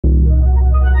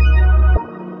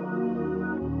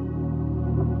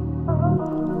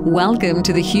Welcome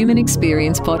to the Human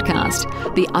Experience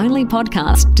Podcast, the only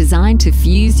podcast designed to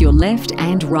fuse your left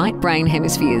and right brain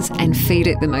hemispheres and feed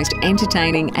it the most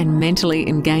entertaining and mentally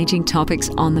engaging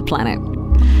topics on the planet.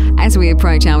 As we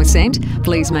approach our ascent,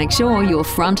 please make sure your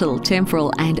frontal,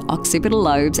 temporal and occipital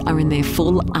lobes are in their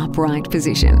full upright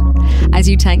position. As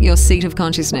you take your seat of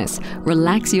consciousness,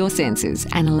 relax your senses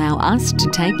and allow us to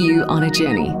take you on a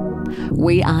journey.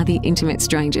 We are the Intimate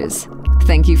Strangers.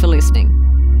 Thank you for listening.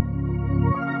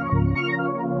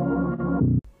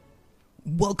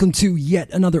 Welcome to yet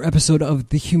another episode of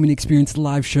the Human Experience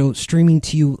Live Show, streaming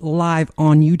to you live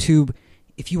on YouTube.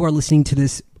 If you are listening to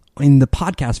this in the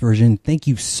podcast version, thank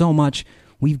you so much.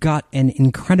 We've got an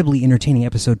incredibly entertaining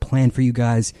episode planned for you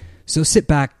guys. So sit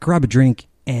back, grab a drink,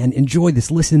 and enjoy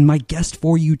this listen. My guest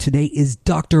for you today is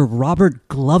Dr. Robert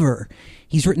Glover.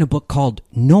 He's written a book called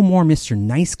No More Mr.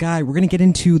 Nice Guy. We're going to get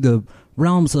into the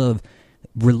realms of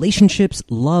relationships,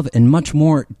 love, and much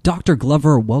more. Dr.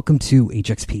 Glover, welcome to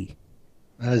HXP.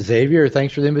 Xavier,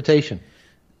 thanks for the invitation.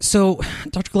 So,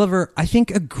 Dr. Glover, I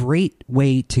think a great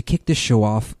way to kick this show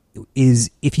off is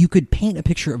if you could paint a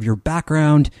picture of your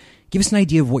background, give us an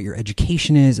idea of what your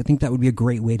education is. I think that would be a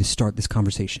great way to start this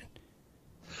conversation.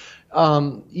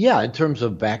 In terms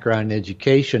of background and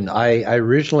education, I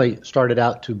originally started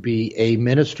out to be a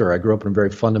minister. I grew up in a very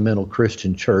fundamental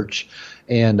Christian church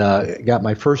and got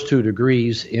my first 2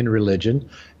 degrees in religion.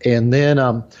 And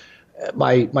then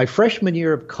my freshman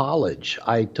year of college,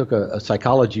 I took a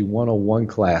Psychology 101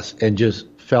 class and just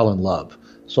fell in love.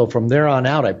 So from there on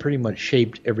out, I pretty much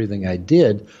shaped everything I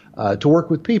did to work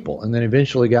with people, and then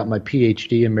eventually got my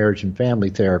PhD in marriage and family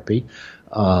therapy.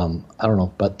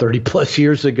 About 30 plus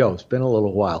years ago. It's been a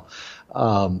little while.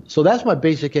 So that's my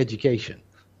basic education.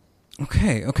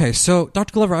 Okay. So,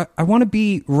 Dr. Glover, I want to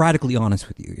be radically honest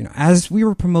with you. As we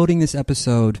were promoting this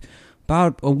episode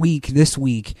about this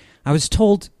week, I was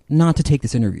told not to take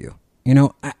this interview. And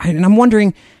I'm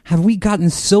wondering, have we gotten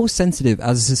so sensitive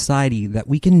as a society that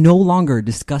we can no longer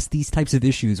discuss these types of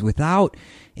issues without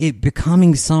it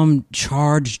becoming some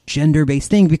charged gender-based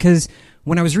thing? Because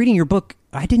when I was reading your book,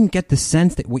 I didn't get the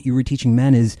sense that what you were teaching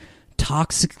men is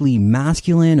toxically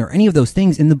masculine or any of those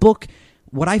things. In the book,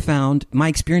 what I found, my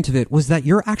experience of it, was that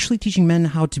you're actually teaching men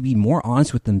how to be more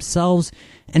honest with themselves.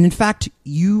 And in fact,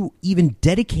 you even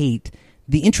dedicate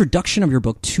the introduction of your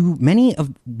book to many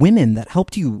of women that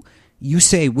helped you. You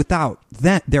say without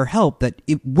their help that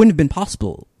it wouldn't have been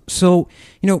possible. So,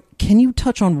 can you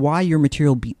touch on why your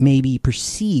material may be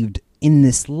perceived in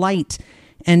this light?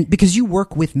 And because you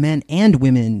work with men and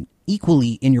women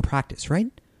equally in your practice, right?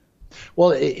 Well,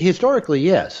 historically,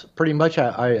 yes. Pretty much,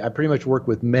 I pretty much work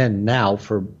with men now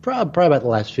for probably about the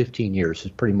last 15 years.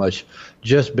 It's pretty much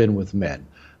just been with men.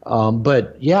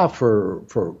 But yeah, for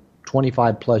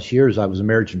 25 plus years, I was a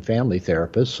marriage and family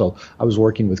therapist. So I was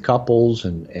working with couples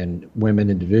and women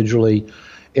individually.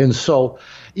 And so,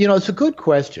 it's a good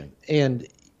question. And,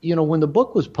 when the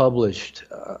book was published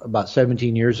about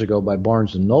 17 years ago by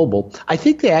Barnes & Noble, I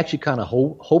think they actually kind of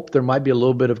hoped there might be a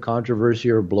little bit of controversy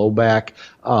or blowback.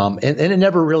 And it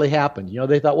never really happened.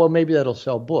 They thought, well, maybe that'll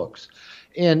sell books.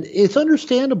 And it's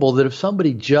understandable that if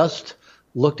somebody just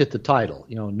looked at the title,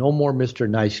 No More Mr.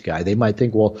 Nice Guy, they might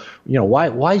think, well,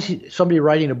 why is somebody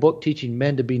writing a book teaching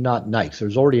men to be not nice?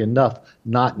 There's already enough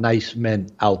not nice men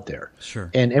out there.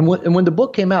 Sure. And when the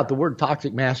book came out, the word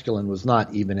toxic masculine was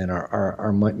not even in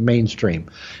our mainstream.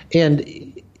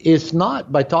 And it's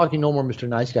not, by talking No More Mr.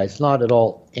 Nice Guy, it's not at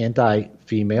all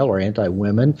anti-female or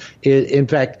anti-women. In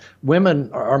fact,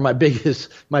 women are my biggest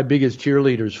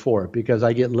cheerleaders for it, because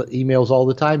I get emails all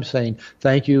the time saying,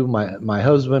 "Thank you, my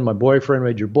husband, my boyfriend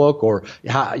read your book," or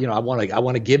I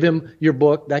want to give him your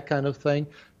book, that kind of thing.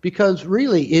 Because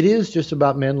really, it is just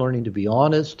about men learning to be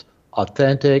honest,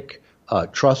 authentic,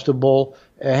 trustable.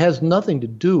 It has nothing to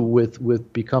do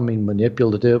with becoming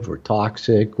manipulative or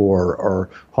toxic or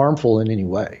harmful in any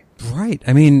way. Right.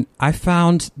 I mean, I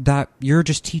found that you're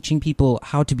just teaching people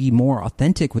how to be more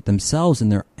authentic with themselves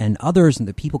and others and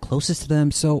the people closest to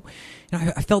them. So,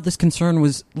 I felt this concern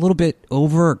was a little bit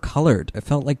over-colored. I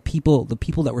felt like the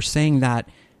people that were saying that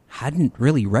hadn't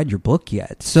really read your book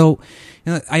yet. So,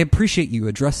 I appreciate you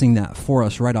addressing that for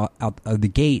us right out of the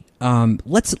gate.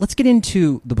 Let's get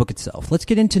into the book itself. Let's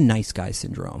get into nice guy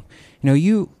syndrome.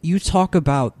 You talk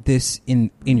about this in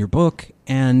your book,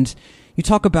 and you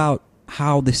talk about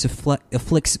how this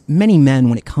afflicts many men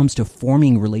when it comes to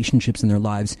forming relationships in their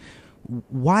lives.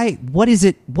 What is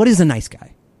it? What is a nice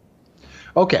guy?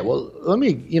 Okay, well, let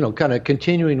me, kind of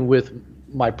continuing with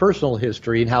my personal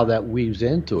history and how that weaves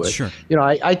into it. Sure.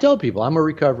 I tell people I'm a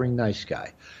recovering nice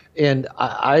guy. And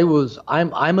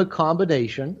I'm a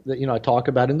combination that, I talk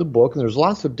about in the book, and there's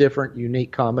lots of different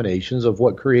unique combinations of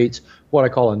what creates what I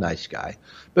call a nice guy.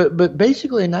 But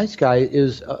basically, a nice guy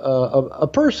is a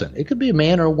person. It could be a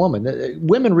man or a woman.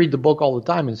 Women read the book all the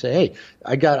time and say, "Hey,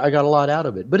 I got a lot out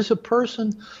of it." But it's a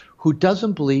person who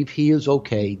doesn't believe he is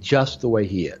okay just the way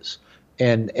he is.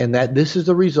 And that this is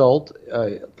the result,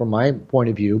 from my point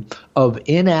of view, of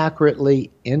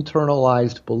inaccurately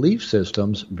internalized belief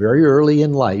systems very early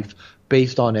in life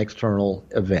based on external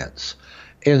events.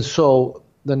 And so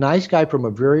the nice guy from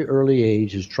a very early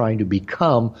age is trying to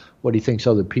become what he thinks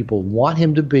other people want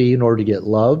him to be in order to get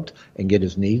loved and get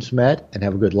his needs met and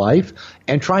have a good life,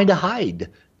 and trying to hide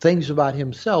things about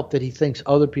himself that he thinks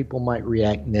other people might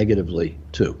react negatively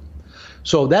to.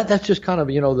 So that's just kind of,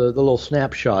 the little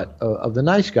snapshot of the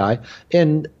nice guy.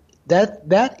 And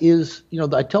that is,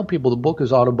 I tell people the book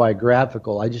is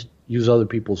autobiographical. I just use other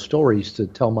people's stories to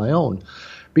tell my own,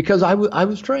 because I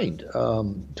was trained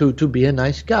to be a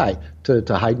nice guy, to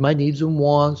hide my needs and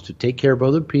wants, to take care of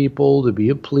other people, to be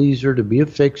a pleaser, to be a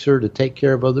fixer, to take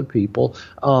care of other people.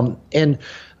 And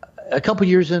a couple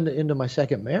years into my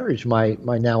second marriage, my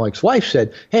now ex-wife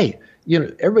said, "Hey,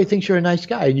 everybody thinks you're a nice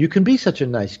guy, and you can be such a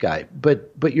nice guy,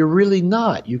 but you're really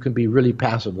not. You can be really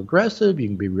passive aggressive. You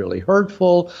can be really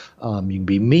hurtful. You can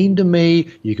be mean to me.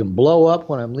 You can blow up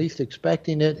when I'm least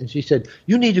expecting it." And she said,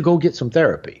 "You need to go get some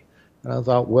therapy." And I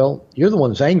thought, well, you're the one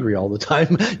that's angry all the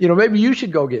time. Maybe you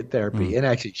should go get therapy. And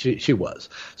actually, she was.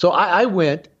 So I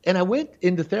went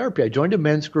into therapy. I joined a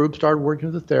men's group, started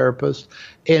working with a therapist,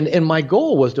 and my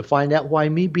goal was to find out why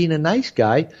me being a nice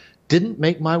guy didn't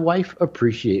make my wife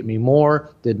appreciate me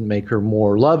more, didn't make her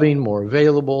more loving, more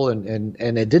available, and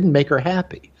it didn't make her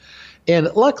happy. And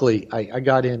luckily, I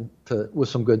got with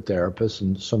some good therapists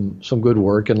and some good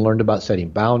work, and learned about setting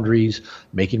boundaries,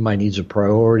 making my needs a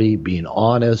priority, being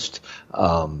honest,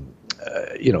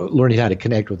 learning how to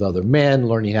connect with other men,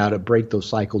 learning how to break those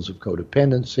cycles of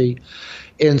codependency.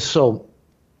 And so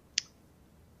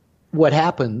what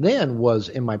happened then was,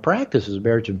 in my practice as a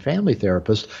marriage and family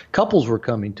therapist, couples were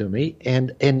coming to me,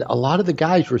 and a lot of the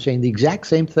guys were saying the exact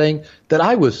same thing that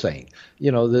I was saying.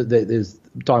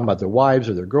 Talking about their wives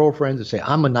or their girlfriends, and say,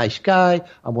 "I'm a nice guy.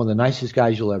 I'm one of the nicest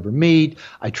guys you'll ever meet.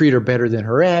 I treat her better than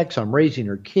her ex. I'm raising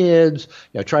her kids.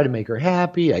 I try to make her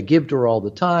happy. I give to her all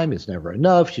the time. It's never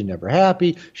enough. She's never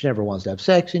happy. She never wants to have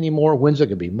sex anymore. When's it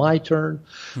going to be my turn?"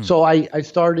 So I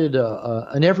started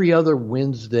an every other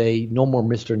Wednesday, No More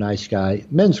Mr. Nice Guy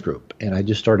men's group. And I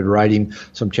just started writing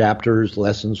some chapters,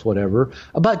 lessons, whatever,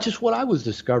 about just what I was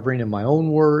discovering in my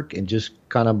own work, and just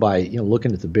kind of by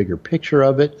looking at the bigger picture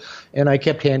of it. And I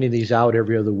kept handing these out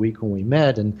every other week when we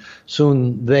met, and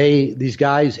soon these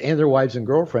guys and their wives and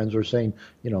girlfriends were saying,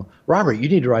 "Robert, you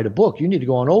need to write a book. You need to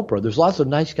go on Oprah. There's lots of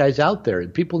nice guys out there,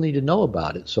 and people need to know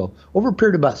about it." So over a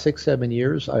period of about 6-7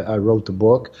 years, I wrote the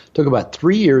book. It took about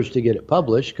 3 years to get it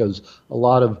published, because a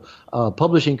lot of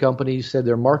publishing companies said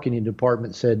their marketing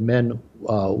department said men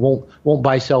won't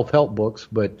buy self-help books,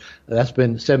 but that's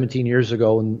been 17 years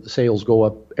ago, and sales go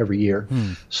up every year.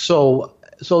 So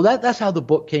that's how the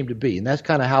book came to be, and that's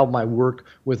kind of how my work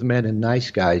with men and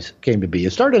nice guys came to be.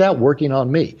 It started out working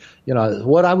on me.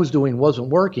 What I was doing wasn't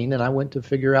working, and I went to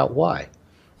figure out why.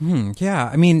 Yeah,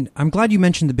 I mean, I'm glad you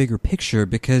mentioned the bigger picture,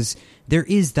 because there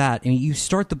is that. I mean, you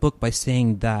start the book by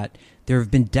saying that there have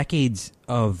been decades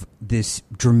of this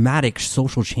dramatic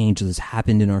social change that has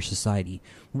happened in our society.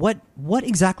 What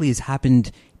exactly has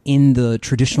happened in the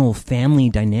traditional family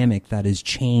dynamic that has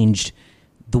changed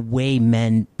the way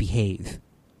men behave?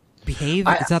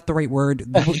 Is that the right word?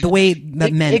 The way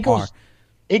that men are.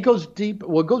 It goes deep.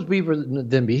 Well, it goes deeper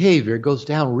than behavior. It goes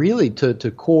down really to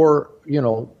core,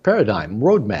 paradigm,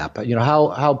 roadmap.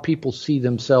 How people see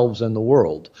themselves in the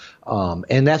world,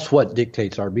 and that's what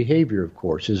dictates our behavior. Of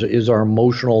course, is our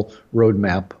emotional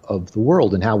roadmap of the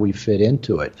world and how we fit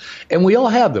into it. And we all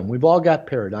have them. We've all got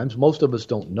paradigms. Most of us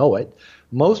don't know it.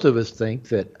 Most of us think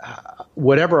that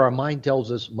whatever our mind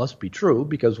tells us must be true,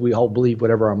 because we all believe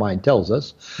whatever our mind tells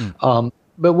us.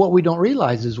 But what we don't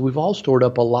realize is we've all stored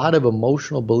up a lot of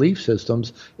emotional belief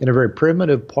systems in a very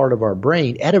primitive part of our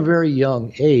brain at a very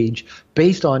young age,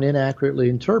 based on inaccurately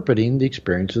interpreting the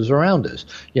experiences around us.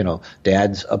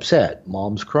 Dad's upset,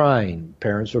 mom's crying,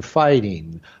 parents are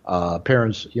fighting,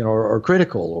 parents, are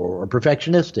critical or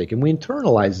perfectionistic, and we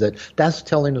internalize that. That's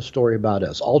telling a story about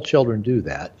us. All children do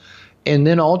that. And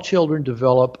then all children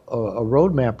develop a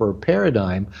roadmap or a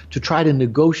paradigm to try to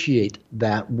negotiate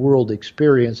that world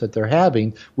experience that they're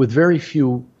having with very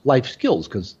few life skills,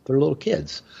 because they're little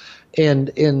kids. And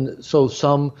so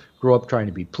some grow up trying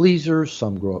to be pleasers.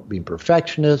 Some grow up being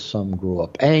perfectionists. Some grow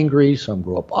up angry. Some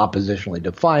grow up oppositionally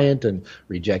defiant and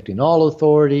rejecting all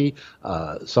authority.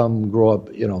 Some grow up,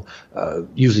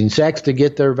 using sex to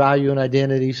get their value and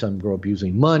identity. Some grow up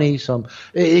using money.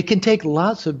 It can take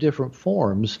lots of different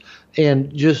forms.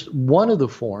 And just one of the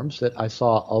forms that I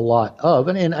saw a lot of,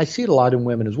 and I see it a lot in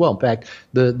women as well. In fact,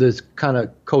 this kind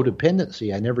of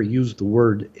codependency, I never used the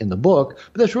word in the book,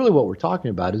 but that's really what we're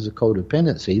talking about, is a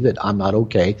codependency, that I'm not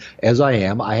okay as I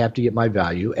am. I have to get my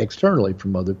value externally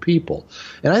from other people.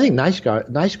 And I think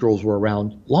nice girls were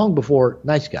around long before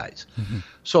nice guys. Mm-hmm.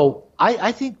 So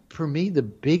I think for me, the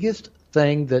biggest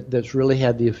thing that's really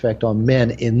had the effect on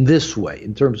men in this way,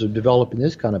 in terms of developing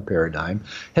this kind of paradigm,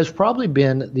 has probably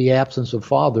been the absence of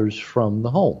fathers from the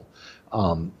home.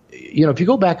 If you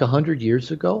go back 100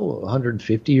 years ago,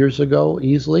 150 years ago,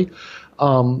 easily,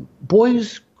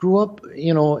 boys grew up,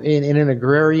 in an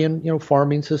agrarian,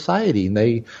 farming society, and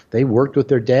they worked with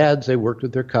their dads, they worked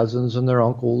with their cousins and their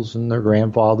uncles and their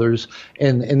grandfathers,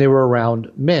 and they were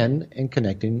around men and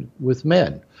connecting with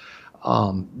men.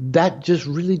 That just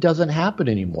really doesn't happen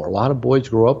anymore. A lot of boys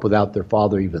grow up without their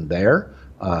father even there,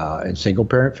 in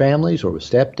single-parent families or with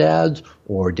stepdads,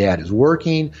 or dad is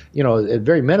working. At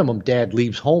very minimum, dad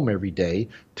leaves home every day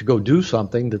to go do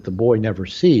something that the boy never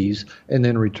sees, and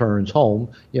then returns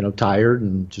home, tired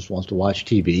and just wants to watch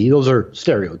TV. Those are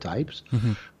stereotypes.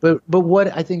 Mm-hmm. But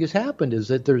what I think has happened is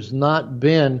that there's not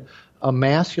been a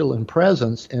masculine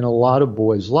presence in a lot of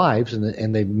boys' lives,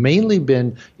 and they've mainly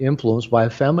been influenced by a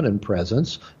feminine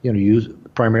presence,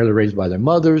 primarily raised by their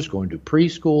mothers, going to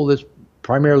preschool that's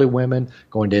primarily women,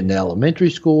 going to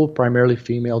elementary school, primarily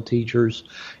female teachers.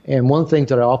 And one of the things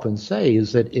that I often say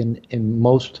is that in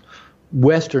most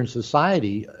Western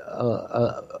society,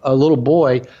 a little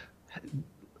boy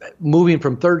moving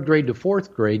from third grade to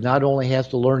fourth grade not only has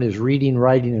to learn his reading,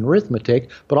 writing, and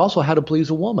arithmetic, but also how to please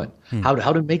a woman, how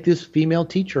to make this female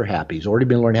teacher happy. He's already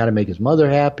been learning how to make his mother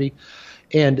happy.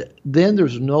 And then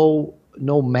there's no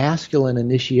masculine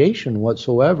initiation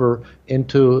whatsoever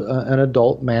into an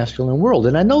adult masculine world.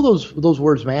 And I know those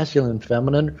words masculine and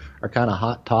feminine are kind of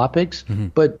hot topics,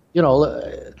 but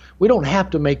we don't have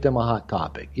to make them a hot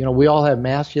topic. We all have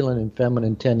masculine and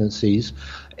feminine tendencies,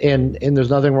 and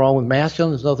there's nothing wrong with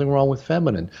masculine, there's nothing wrong with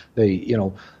feminine.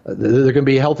 There can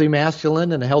be a healthy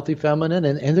masculine and a healthy feminine,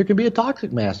 and there can be a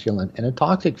toxic masculine and a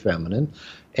toxic feminine.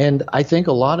 And I think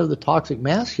a lot of the toxic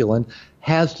masculine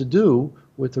has to do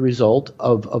with the result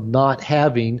of not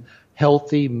having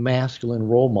healthy masculine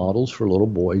role models for little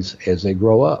boys as they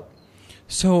grow up.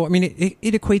 So, it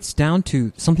equates down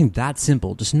to something that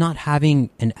simple, just not having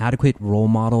an adequate role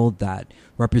model that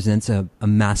represents a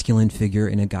masculine figure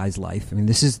in a guy's life.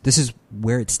 This is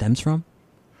where it stems from?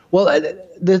 Well,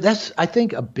 that's, I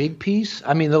think, a big piece.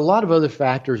 A lot of other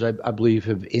factors, I believe,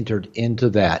 have entered into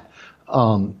that.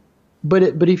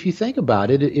 But if you think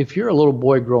about it, if you're a little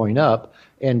boy growing up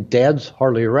and dad's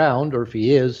hardly around, or if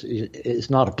he is, it's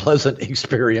not a pleasant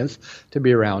experience to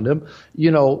be around him,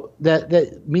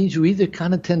 that means you either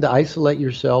kind of tend to isolate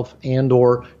yourself and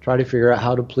or try to figure out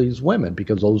how to please women,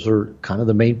 because those are kind of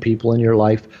the main people in your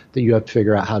life that you have to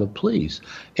figure out how to please.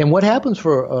 And what happens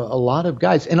for a lot of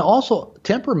guys, and also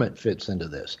temperament fits into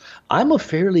this. I'm a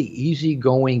fairly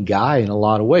easygoing guy in a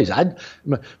lot of ways.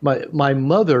 My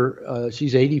mother,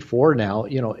 she's 84 now.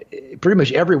 Pretty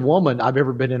much every woman I've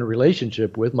ever been in a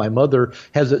relationship with, my mother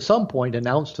has at some point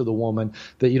announced to the woman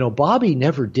that, Bobby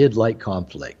never did like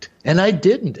conflict. And I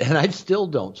didn't, and I still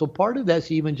don't. So part of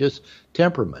that's even just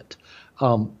temperament.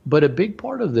 But a big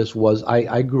part of this was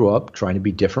I grew up trying to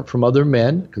be different from other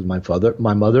men, because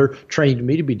my mother trained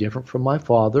me to be different from my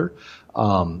father,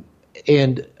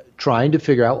 and trying to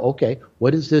figure out, okay,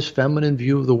 what is this feminine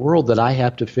view of the world that I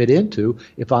have to fit into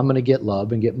if I'm going to get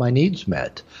love and get my needs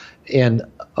met? And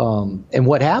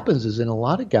what happens is, in a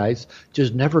lot of guys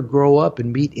just never grow up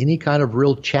and meet any kind of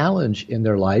real challenge in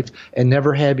their life, and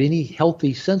never have any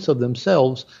healthy sense of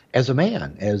themselves as a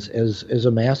man, as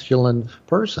a masculine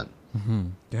person. Mm-hmm.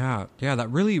 Yeah, that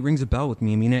really rings a bell with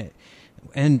me.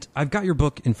 And I've got your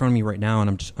book in front of me right now, and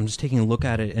I'm just taking a look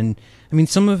at it. And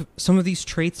some of these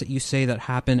traits that you say that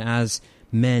happen as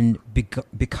men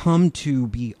become to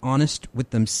be honest with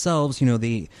themselves.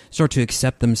 They start to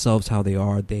accept themselves how they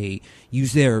are. They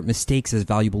use their mistakes as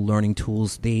valuable learning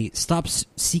tools. They stop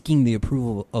seeking the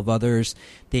approval of others.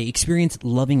 They experience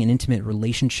loving and intimate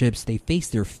relationships. They face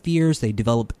their fears. They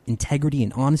develop integrity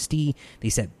and honesty. They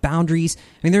set boundaries.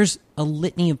 There's a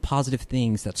litany of positive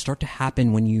things that start to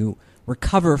happen when you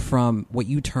recover from what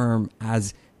you term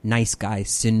as nice guy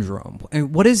syndrome.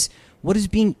 What does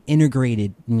being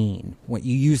integrated mean? What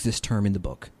you use this term in the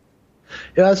book?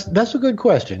 Yeah, that's a good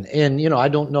question. And, I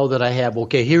don't know that I have,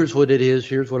 okay, here's what it is.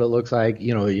 Here's what it looks like.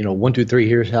 1, 2, 3,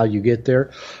 here's how you get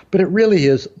there. But it really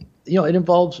is, it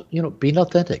involves, being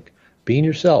authentic, being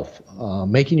yourself,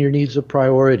 making your needs a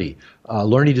priority,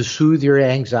 learning to soothe your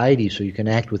anxiety so you can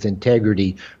act with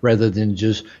integrity rather than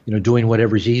just, doing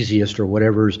whatever's easiest or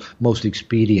whatever's most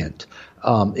expedient.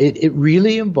 It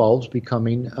really involves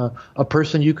becoming a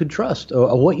person you can trust,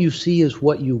 a what you see is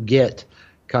what you get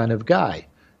kind of guy.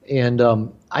 And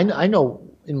I know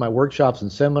in my workshops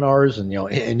and seminars and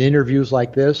in interviews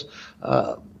like this,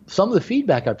 some of the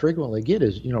feedback I frequently get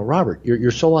is, Robert,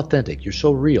 you're so authentic, you're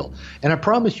so real. And I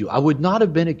promise you, I would not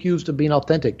have been accused of being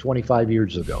authentic 25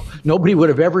 years ago. Nobody would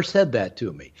have ever said that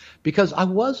to me because I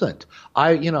wasn't.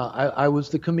 I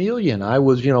was the chameleon. I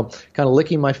was, kind of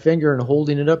licking my finger and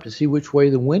holding it up to see which way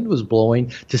the wind was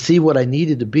blowing, to see what I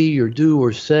needed to be or do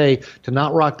or say, to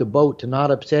not rock the boat, to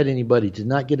not upset anybody, to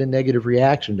not get a negative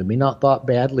reaction, to be not thought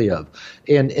badly of.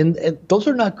 And those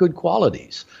are not good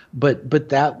qualities. But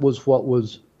that was what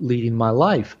was leading my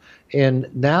life. And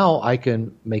now I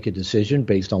can make a decision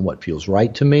based on what feels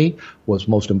right to me, what's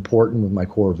most important with my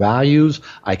core values.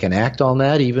 I can act on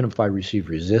that even if I receive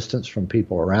resistance from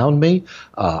people around me.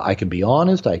 I can be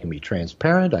honest. I can be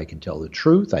transparent. I can tell the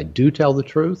truth. I do tell the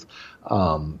truth.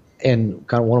 And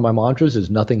kind of one of my mantras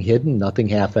is nothing hidden, nothing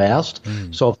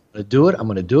half-assed. So if I'm going to do it, I'm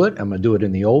going to do it. I'm going to do it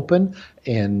in the open.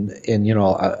 And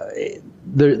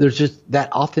there's just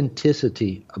that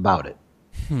authenticity about it.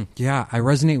 Yeah, I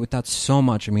resonate with that so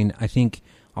much. I mean, I think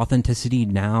authenticity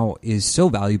now is so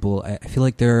valuable. I feel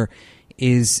like there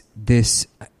is this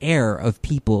air of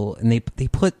people, and they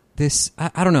put this,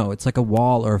 I don't know, it's like a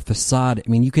wall or a facade. I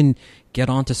mean, you can get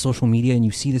onto social media and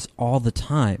you see this all the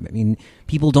time. I mean,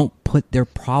 people don't put their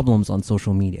problems on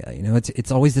social media.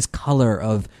 It's always this color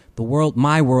of the world.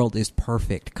 My world is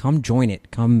perfect. Come join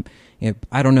it. Come,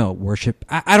 I don't know, worship.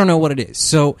 I don't know what it is.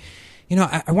 So,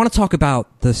 I want to talk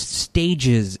about the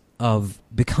stages of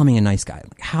becoming a nice guy.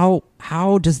 Like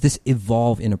how does this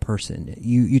evolve in a person?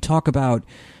 You talk about,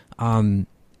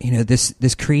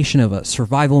 this creation of a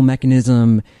survival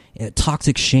mechanism,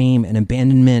 toxic shame and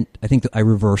abandonment. I think that I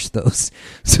reversed those.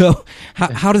 So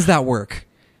how does that work?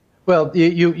 Well,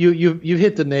 you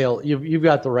hit the nail. You've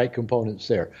got the right components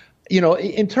there.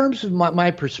 In terms of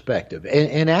my perspective,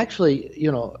 and actually,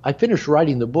 I finished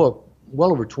writing the book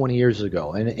well over 20 years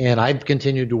ago, and I've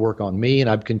continued to work on me, and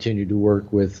I've continued to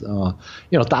work with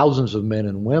thousands of men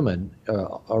and women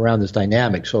around this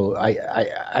dynamic. So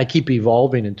I keep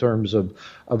evolving in terms of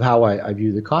how I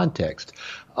view the context.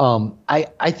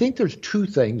 I think there's two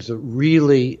things that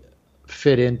really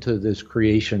fit into this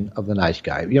creation of the nice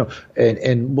guy,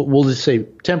 and we'll just say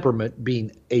temperament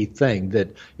being a thing that,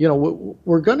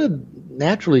 we're going to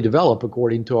naturally develop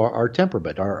according to our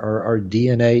temperament, our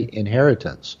DNA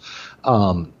inheritance.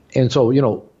 And so,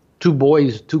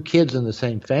 two kids in the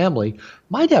same family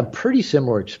might have pretty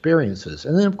similar experiences.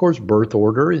 And then, of course, birth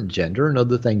order and gender and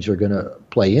other things are going to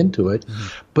play into it.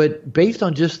 Mm-hmm. But based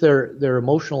on just their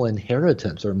emotional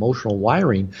inheritance or emotional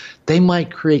wiring, they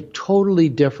might create totally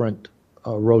different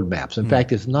roadmaps. In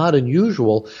fact, it's not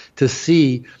unusual to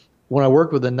see, when I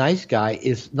work with a nice guy,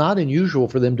 it's not unusual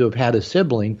for them to have had a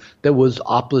sibling that was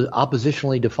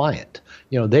oppositionally defiant.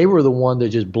 They were the one that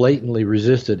just blatantly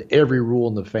resisted every rule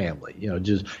in the family,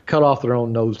 just cut off their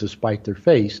own nose to spite their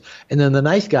face. And then the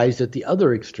nice guys at the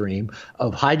other extreme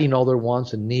of hiding all their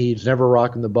wants and needs, never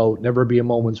rocking the boat, never be a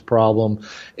moment's problem.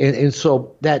 And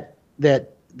so that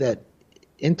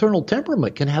internal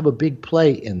temperament can have a big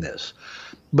play in this.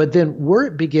 But then where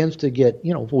it begins to get,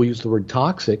 we'll use the word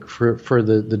toxic for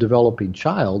the developing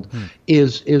child,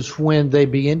 is when they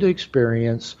begin to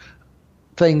experience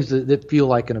things that feel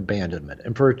like an abandonment.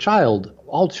 And for a child,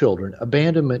 all children,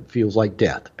 abandonment feels like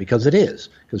death, because it is,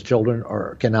 because children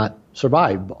cannot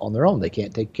survive on their own. They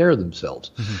can't take care of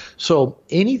themselves. Mm-hmm. So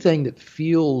anything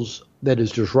that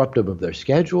is disruptive of their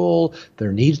schedule,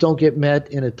 their needs don't get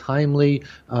met in a timely,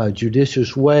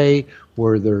 judicious way,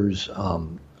 where there's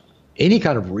any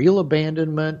kind of real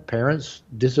abandonment, parents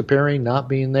disappearing, not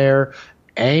being there,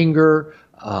 anger.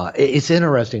 It's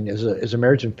interesting, as a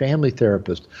marriage and family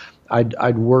therapist,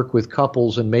 I'd work with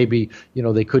couples, and maybe,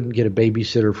 they couldn't get a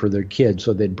babysitter for their kids,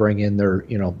 so they'd bring in their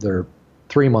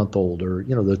 3-month-old or,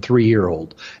 the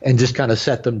 3-year-old, and just kind of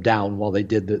set them down while they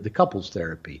did the couples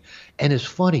therapy. And it's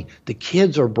funny, the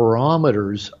kids are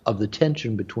barometers of the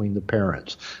tension between the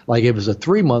parents. Like if it's a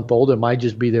 3-month-old, it might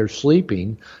just be there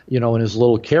sleeping, in his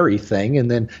little carry thing. And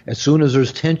then as soon as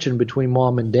there's tension between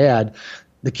mom and dad,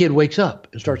 the kid wakes up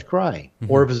and starts crying.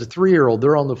 Or if it's a 3-year-old,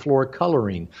 they're on the floor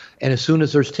coloring. And as soon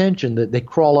as there's tension, that they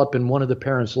crawl up in one of the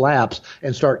parents' laps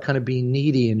and start kind of being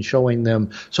needy and showing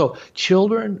them. So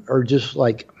children are just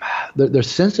like, they're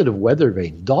sensitive weather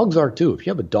vanes. Dogs are too. If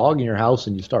you have a dog in your house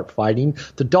and you start fighting,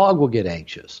 the dog will get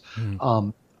anxious.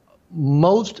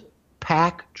 Most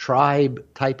pack tribe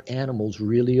type animals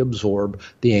really absorb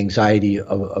the anxiety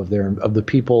of the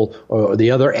people or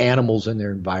the other animals in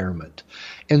their environment.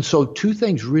 And so two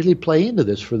things really play into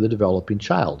this for the developing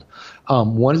child.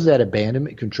 One is that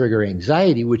abandonment can trigger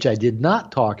anxiety, which I did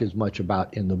not talk as much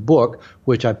about in the book,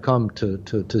 which I've come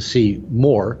to see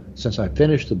more since I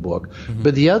finished the book.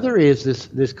 But the other is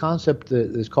this concept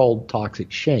that is called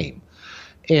toxic shame.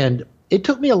 And it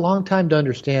took me a long time to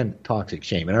understand toxic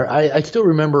shame. And I still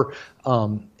remember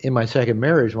in my second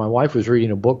marriage, my wife was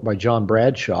reading a book by John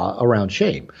Bradshaw around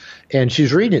shame. And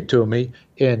she's reading it to me,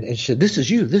 and she said, this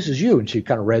is you. And she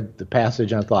kind of read the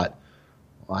passage, and I thought,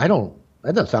 well,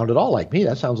 that doesn't sound at all like me.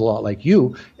 That sounds a lot like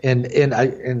you. And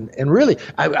really,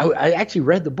 I actually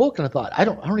read the book, and I thought, I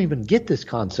don't even get this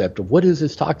concept of what is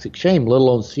this toxic shame, let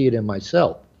alone see it in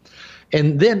myself.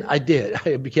 And then I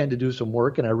began to do some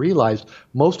work, and I realized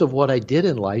most of what I did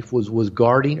in life was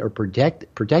guarding or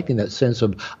protecting that sense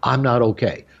of I'm not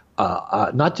okay.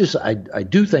 Not just I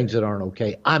do things that aren't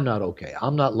okay. I'm not okay.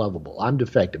 I'm not lovable. I'm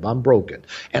defective. I'm broken.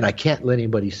 And I can't let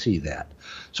anybody see that.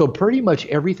 So pretty much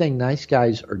everything nice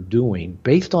guys are doing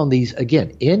based on these,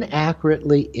 again,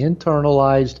 inaccurately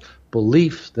internalized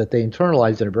beliefs that they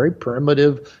internalize in a very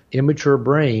primitive, immature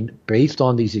brain based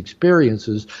on these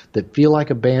experiences that feel like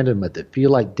abandonment, that feel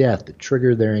like death, that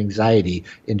trigger their anxiety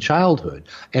in childhood.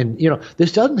 And,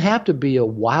 this doesn't have to be a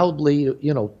wildly,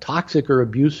 toxic or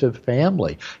abusive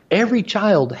family. Every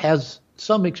child has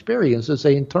some experiences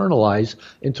they internalize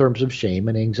in terms of shame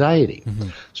and anxiety.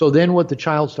 So then what the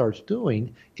child starts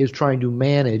doing is trying to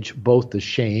manage both the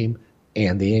shame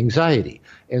and the anxiety.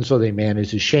 And so they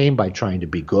manage the shame by trying to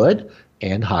be good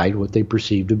and hide what they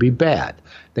perceive to be bad.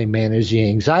 They manage the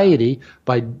anxiety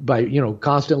by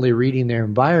constantly reading their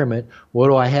environment. What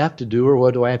do I have to do or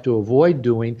what do I have to avoid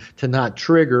doing to not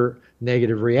trigger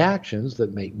negative reactions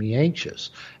that make me anxious?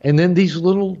 And then these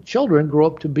little children grow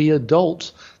up to be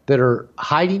adults that are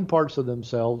hiding parts of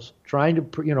themselves, trying to,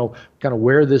 kind of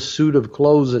wear this suit of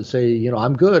clothes that say,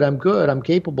 I'm good, I'm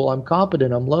capable, I'm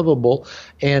competent, I'm lovable,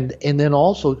 and then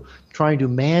also trying to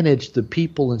manage the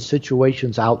people and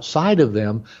situations outside of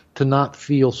them to not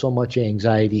feel so much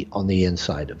anxiety on the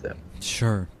inside of them.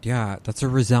 Sure. Yeah, that's a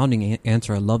resounding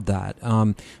answer. I love that.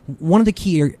 One of the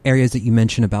key areas that you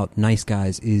mentioned about nice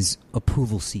guys is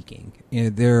approval seeking.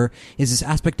 There is this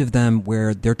aspect of them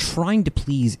where they're trying to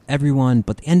please everyone,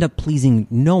 but they end up pleasing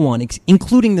no one,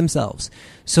 including themselves.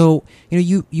 So,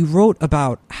 you wrote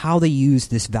about how they use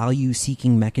this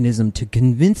value-seeking mechanism to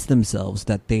convince themselves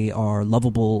that they are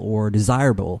lovable or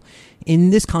desirable.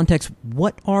 In this context,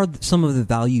 what are some of the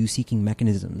value-seeking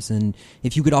mechanisms? And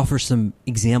if you could offer some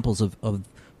examples of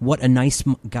what a nice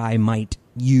guy might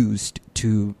use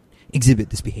to exhibit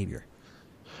this behavior.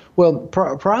 Well,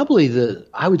 probably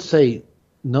I would say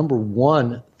number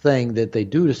one thing that they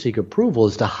do to seek approval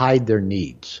is to hide their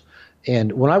needs.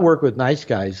 And when I work with nice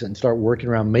guys and start working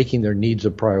around making their needs a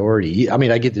priority,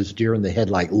 I get this deer in the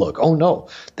headlight look. Oh no,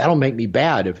 that'll make me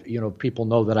bad if people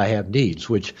know that I have needs.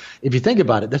 Which, if you think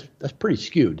about it, that's pretty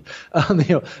skewed.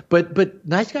 But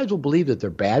nice guys will believe that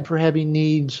they're bad for having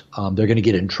needs. They're going to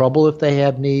get in trouble if they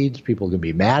have needs. People are going to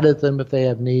be mad at them if they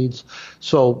have needs.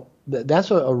 So that's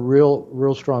a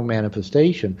real strong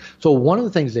manifestation. So one of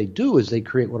the things they do is they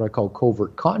create what I call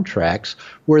covert contracts,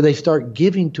 where they start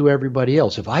giving to everybody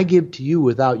else. If I give to you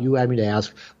without you having to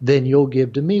ask, then you'll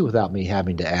give to me without me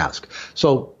having to ask.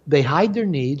 So they hide their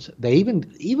needs. They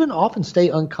even often stay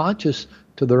unconscious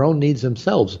to their own needs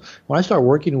themselves. When I start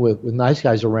working with nice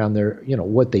guys around their,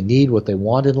 what they need, what they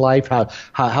want in life, how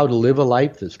to live a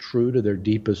life that's true to their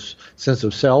deepest sense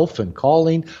of self and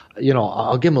calling,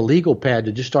 I'll give them a legal pad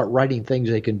to just start writing things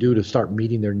they can do to start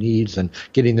meeting their needs and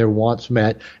getting their wants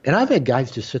met. And I've had guys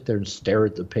just sit there and stare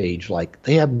at the page like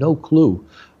they have no clue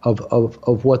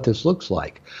of what this looks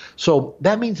like. So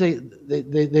that means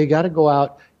they got to go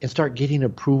out and start getting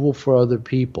approval for other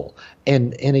people.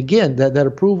 And again, that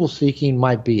approval seeking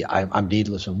might be I'm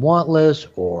needless and wantless,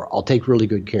 or I'll take really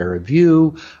good care of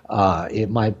you. It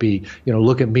might be,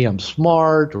 look at me, I'm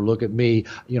smart, or look at me,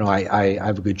 I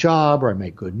have a good job, or I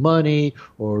make good money,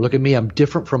 or look at me, I'm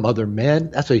different from other men.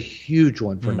 That's a huge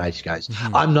one for nice guys.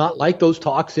 Mm-hmm. I'm not like those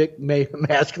toxic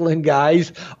masculine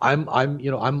guys. I'm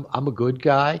a good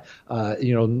guy.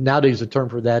 Nowadays the term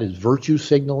for that is virtue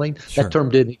signaling. Sure. That term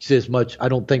didn't exist much, I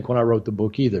don't think, think when I wrote the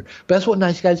book either. But that's what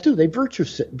nice guys do. They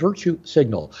virtue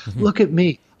signal. Look at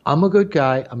me. I'm a good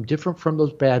guy. I'm different from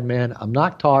those bad men. I'm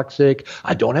not toxic.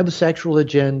 I don't have a sexual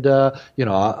agenda.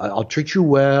 I'll treat you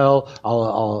well.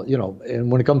 I'll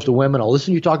and when it comes to women, I'll listen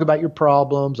to you talk about your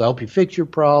problems. I'll help you fix your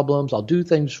problems. I'll do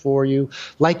things for you.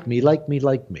 Like me, like me,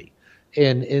 like me.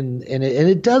 And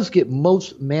it does get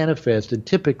most manifested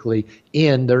typically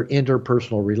in their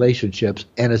interpersonal relationships,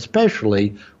 and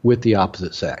especially with the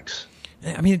opposite sex.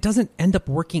 I mean, it doesn't end up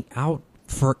working out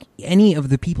for any of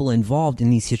the people involved in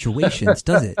these situations,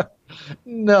 does it?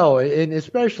 No, and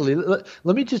especially, let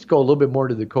me just go a little bit more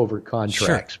to the covert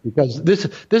contracts, because this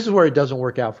is where it doesn't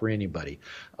work out for anybody.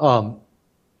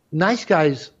 Nice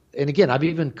guys, and again, I've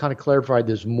even kind of clarified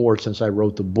this more since I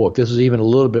wrote the book. This is even a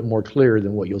little bit more clear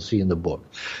than what you'll see in the book.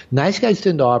 Nice guys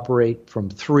tend to operate from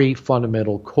three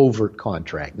fundamental covert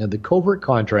contracts. Now, the covert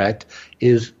contract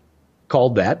is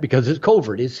called that because it's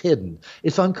covert, it's hidden,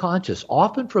 it's unconscious,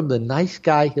 often from the nice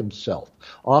guy himself.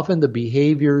 Often the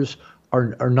behaviors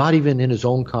are not even in his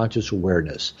own conscious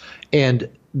awareness. And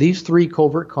these three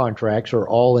covert contracts are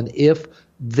all an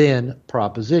if-then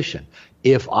proposition.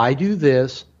 If I do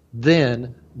this,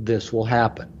 then this will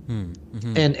happen.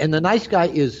 And the nice guy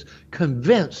is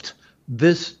convinced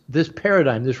this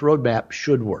paradigm, this roadmap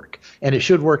should work. And it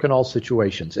should work in all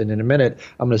situations. And in a minute,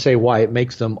 I'm going to say why it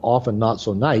makes them often not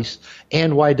so nice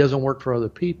and why it doesn't work for other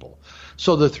people.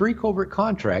 So the three covert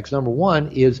contracts, number one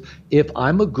is, if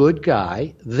I'm a good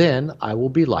guy, then I will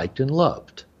be liked and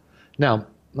loved. Now,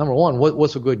 number one,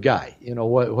 what's a good guy? And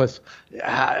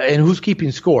who's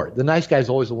keeping score? The nice guy's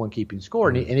always the one keeping score.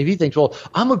 And if he thinks, well,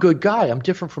 I'm a good guy, I'm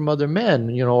different from other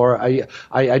men, or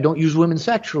I don't use women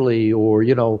sexually, or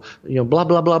blah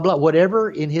blah blah blah, whatever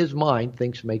in his mind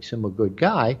thinks makes him a good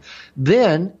guy,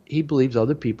 then he believes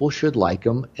other people should like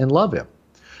him and love him.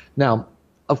 Now,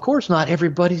 of course, not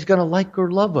everybody's going to like or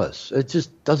love us. It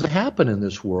just doesn't happen in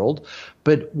this world.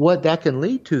 But what that can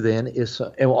lead to then is,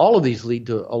 and all of these lead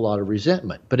to a lot of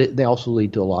resentment, but they also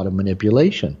lead to a lot of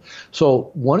manipulation.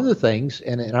 So one of the things,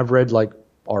 and I've read like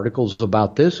articles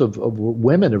about this of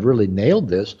women have really nailed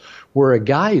this, where a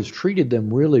guy has treated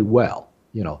them really well.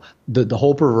 The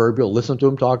whole proverbial, listen to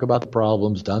him talk about the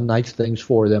problems, done nice things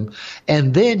for them.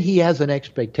 And then he has an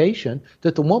expectation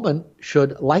that the woman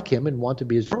should like him and want to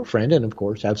be his girlfriend and, of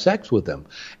course, have sex with him.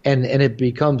 And it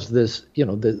becomes this,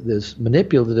 this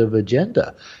manipulative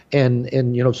agenda. And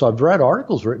so I've read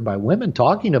articles written by women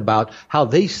talking about how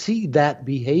they see that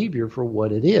behavior for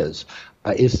what it is.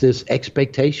 It's this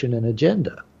expectation and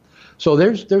agenda. So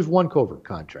there's one covert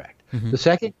contract. The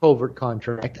second covert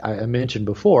contract I mentioned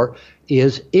before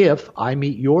is, if I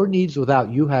meet your needs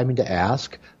without you having to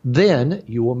ask, then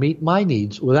you will meet my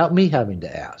needs without me having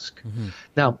to ask.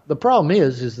 Now, the problem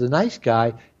is the nice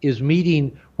guy is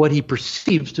meeting what he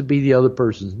perceives to be the other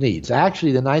person's needs.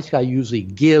 Actually, the nice guy usually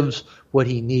gives what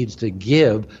he needs to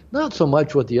give, not so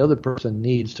much what the other person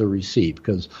needs to receive,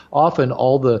 because often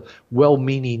all the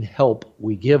well-meaning help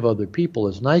we give other people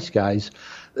as nice guys,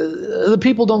 the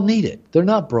people don't need it. They're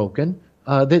not broken.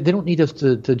 They don't need us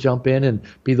to jump in and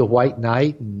be the white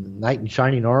knight in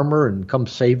shining armor and come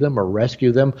save them or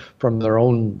rescue them from their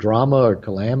own drama or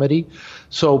calamity.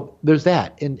 So there's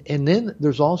that. And then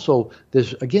there's also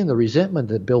this, again, the resentment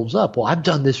that builds up. Well, I've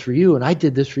done this for you, and I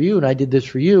did this for you, and I did this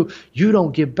for you. You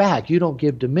don't give back. You don't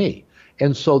give to me.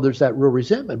 And so there's that real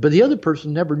resentment. But the other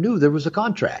person never knew there was a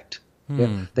contract.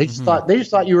 Yeah. They just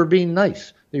thought you were being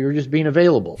nice. You were just being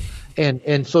available.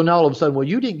 And so now all of a sudden, well,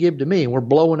 you didn't give to me, and we're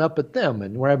blowing up at them,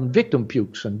 and we're having victim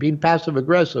pukes and being passive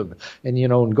aggressive and,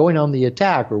 and going on the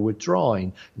attack or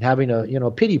withdrawing and having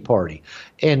a pity party.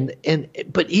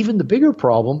 But even the bigger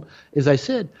problem, as I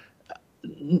said,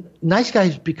 nice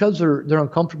guys, because they're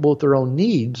uncomfortable with their own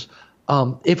needs,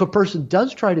 if a person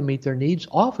does try to meet their needs,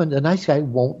 often the nice guy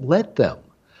won't let them.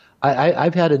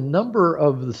 I've had a number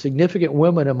of the significant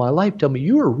women in my life tell me,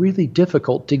 you are really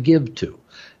difficult to give to.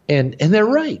 And they're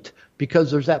right,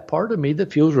 because there's that part of me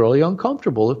that feels really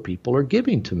uncomfortable if people are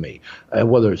giving to me,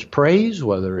 whether it's praise,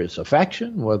 whether it's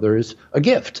affection, whether it's a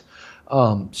gift.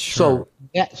 So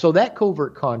that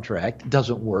covert contract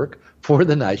doesn't work for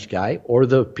the nice guy or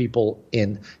the people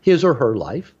in his or her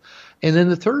life. And then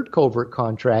the third covert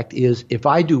contract is, if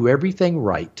I do everything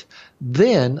right,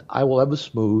 then I will have a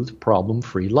smooth,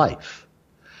 problem-free life.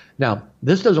 Now,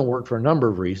 this doesn't work for a number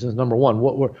of reasons. Number one,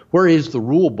 where is the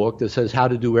rule book that says how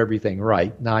to do everything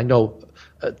right? Now, I know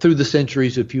through the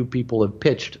centuries a few people have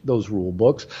pitched those rule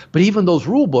books, but even those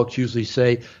rule books usually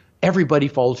say everybody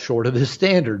falls short of this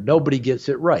standard. Nobody gets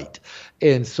it right.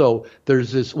 And so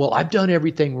there's this, well, I've done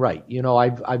everything right.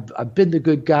 I've been the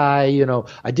good guy.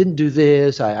 I didn't do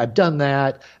this. I've done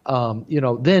that.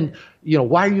 Then,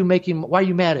 why are you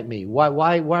mad at me?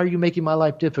 Why are you making my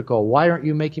life difficult? Why aren't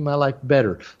you making my life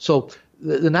better? So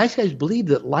the nice guys believe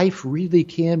that life really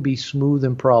can be smooth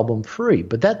and problem free,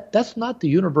 but that's not the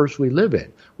universe we live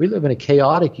in. We live in a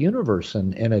chaotic universe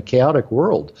and a chaotic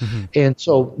world. Mm-hmm. And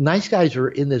so nice guys are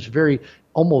in this very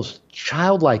almost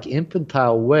childlike,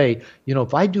 infantile way.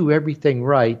 If I do everything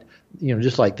right,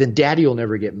 just like then daddy will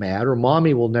never get mad or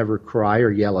mommy will never cry or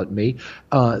yell at me.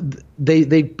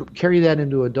 They carry that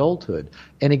into adulthood.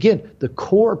 And again, the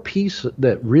core piece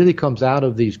that really comes out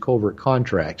of these covert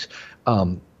contracts,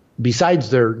 besides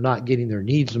they're not getting their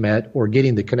needs met or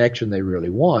getting the connection they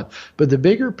really want, but the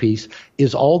bigger piece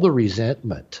is all the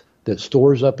resentment that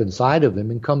stores up inside of them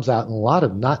and comes out in a lot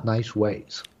of not nice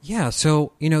ways. Yeah,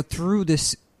 so, through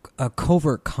this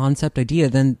covert concept idea,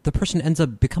 then the person ends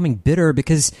up becoming bitter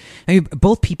because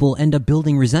both people end up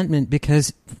building resentment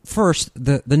because first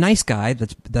the nice guy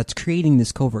that's creating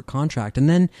this covert contract, and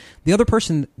then the other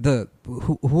person,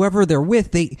 whoever they're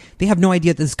with, they have no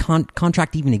idea that this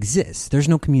contract even exists. There's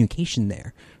no communication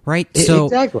there, right? So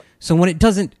exactly. So when it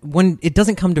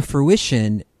doesn't come to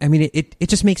fruition, it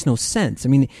just makes no sense.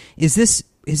 Is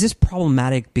this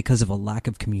problematic because of a lack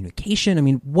of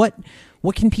communication?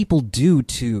 What can people do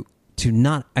to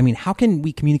not, how can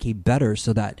we communicate better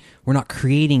so that we're not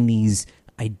creating these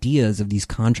ideas of these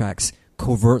contracts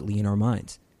covertly in our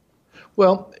minds?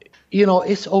 Well,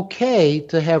 it's okay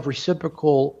to have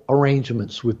reciprocal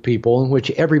arrangements with people in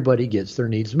which everybody gets their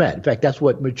needs met. In fact, that's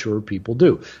what mature people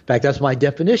do. In fact, that's my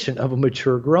definition of a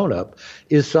mature grown-up,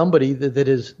 is somebody that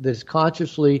is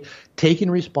consciously taking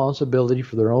responsibility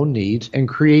for their own needs and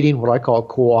creating what I call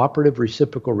cooperative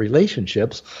reciprocal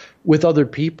relationships with other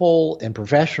people and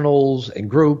professionals and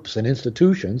groups and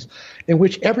institutions in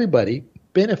which everybody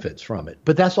benefits from it.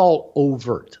 But that's all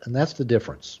overt, and that's the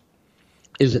difference.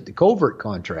 Is that the covert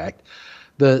contract,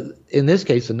 in this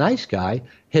case, the nice guy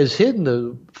has hidden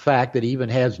the fact that he even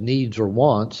has needs or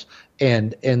wants,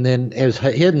 and then has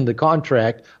hidden the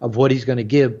contract of what he's going to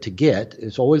give to get.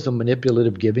 It's always a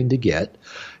manipulative giving to get,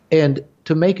 and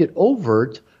to make it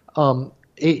overt,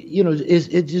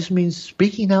 it just means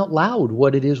speaking out loud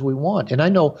what it is we want. And I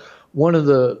know one of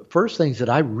the first things that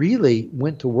I really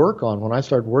went to work on when I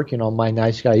started working on my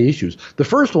nice guy issues, the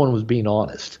first one was being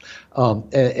honest.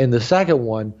 And the second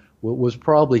one was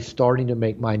probably starting to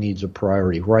make my needs a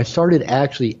priority, where I started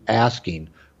actually asking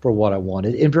for what I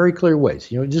wanted in very clear ways.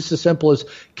 Just as simple as,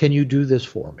 can you do this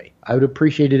for me? I would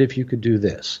appreciate it if you could do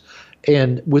this.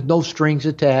 And with no strings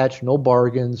attached, no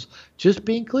bargains, just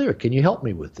being clear, can you help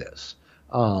me with this?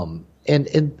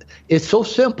 And it's so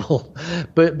simple,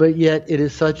 but yet it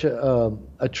is such a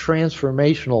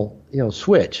transformational,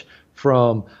 switch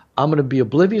from I'm going to be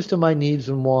oblivious to my needs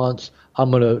and wants. I'm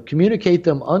going to communicate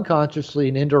them unconsciously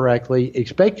and indirectly,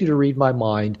 expect you to read my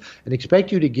mind, and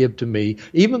expect you to give to me,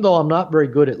 even though I'm not very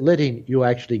good at letting you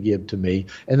actually give to me.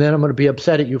 And then I'm going to be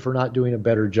upset at you for not doing a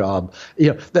better job.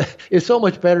 It's so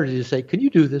much better to just say, can you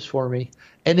do this for me?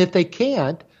 And if they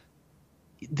can't,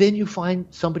 then you find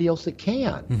somebody else that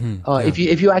can. Mm-hmm. Yeah.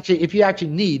 If you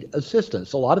actually need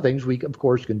assistance, a lot of things we of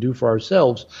course can do for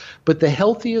ourselves, but the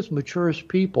healthiest, maturest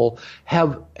people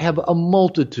have a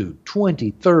multitude,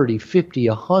 20, 30, 50,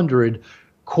 100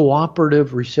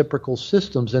 cooperative reciprocal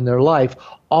systems in their life,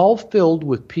 all filled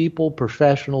with people,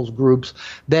 professionals, groups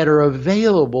that are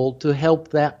available to help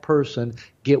that person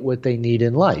get what they need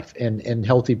in life. And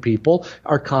healthy people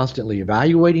are constantly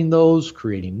evaluating those,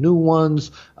 creating new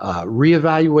ones,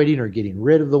 reevaluating or getting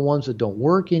rid of the ones that don't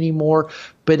work anymore.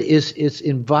 But it's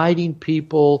inviting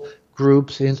people,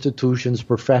 groups, institutions,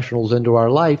 professionals into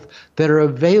our life that are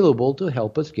available to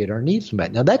help us get our needs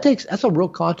met. Now that's a real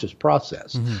conscious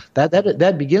process. Mm-hmm.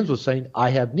 That begins with saying, I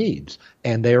have needs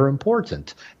and they are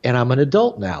important and I'm an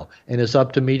adult now and it's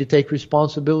up to me to take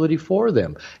responsibility for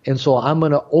them. And so I'm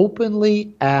going to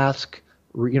openly ask,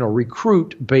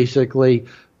 recruit basically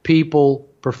people,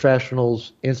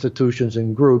 professionals, institutions,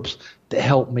 and groups to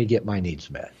help me get my needs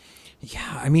met.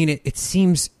 Yeah, it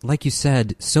seems, like you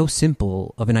said, so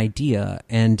simple of an idea,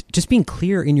 and just being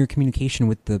clear in your communication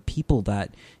with the people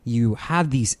that you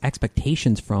have these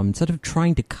expectations from, instead of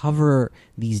trying to cover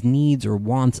these needs or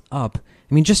wants up.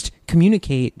 Just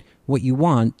communicate what you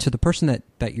want to the person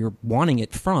that you're wanting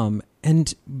it from,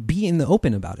 and be in the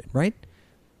open about it, right?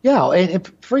 Yeah, and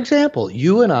for example,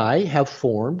 you and I have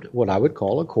formed what I would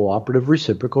call a cooperative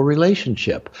reciprocal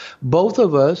relationship. Both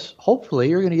of us,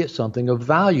 hopefully, are going to get something of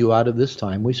value out of this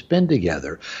time we spend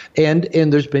together. And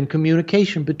there's been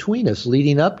communication between us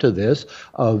leading up to this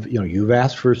of, you've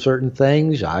asked for certain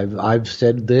things, I've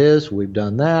said this, we've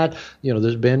done that.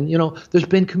 There's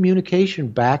been communication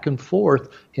back and forth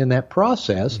in that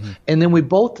process. Mm-hmm. And then we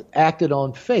both acted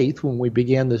on faith when we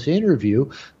began this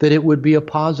interview that it would be a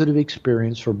positive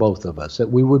experience for both of us,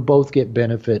 that we would both get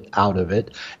benefit out of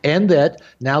it. And that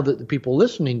now that the people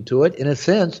listening to it, in a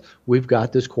sense, we've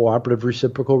got this cooperative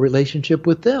reciprocal relationship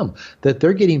with them, that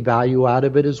they're getting value out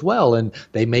of it as well. And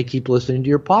they may keep listening to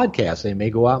your podcast. They may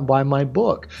go out and buy my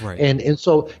book. Right. And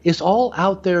so it's all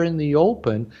out there in the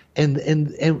open. And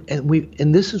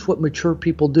this is what mature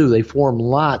people do. They form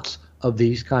lots of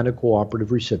these kind of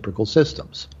cooperative reciprocal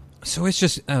systems. So it's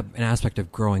just an aspect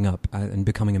of growing up and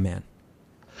becoming a man.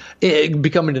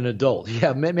 Becoming an adult,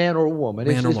 yeah, man or woman.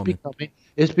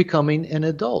 It's becoming an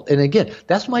adult. And again,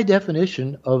 that's my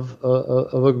definition of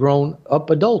a grown-up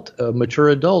adult, a mature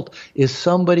adult, is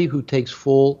somebody who takes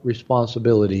full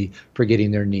responsibility for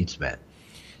getting their needs met.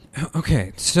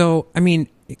 Okay, so, I mean,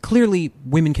 clearly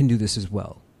women can do this as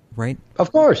well, right?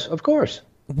 Of course.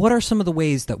 What are some of the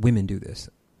ways that women do this?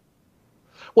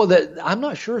 Well, I'm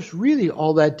not sure it's really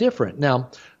all that different.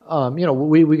 Now,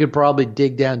 we could probably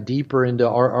dig down deeper into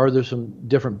are there some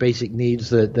different basic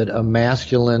needs that a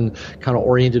masculine kind of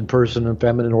oriented person and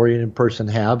feminine oriented person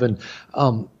have, and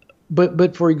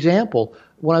but for example,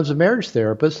 when I was a marriage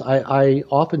therapist, I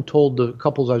often told the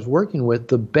couples I was working with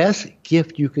the best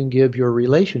gift you can give your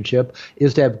relationship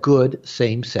is to have good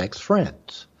same-sex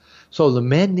friends. So the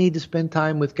men need to spend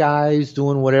time with guys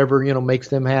doing whatever, makes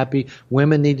them happy.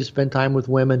 Women need to spend time with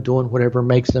women doing whatever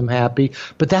makes them happy.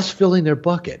 But that's filling their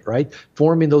bucket, right?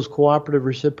 Forming those cooperative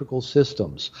reciprocal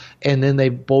systems. And then they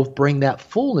both bring that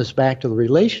fullness back to the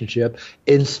relationship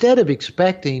instead of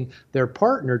expecting their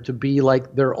partner to be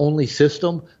like their only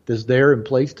system that's there in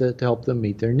place to help them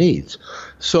meet their needs.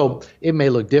 So it may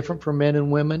look different for men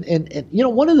and women. And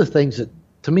one of the things that,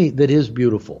 to me, that is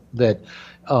beautiful, that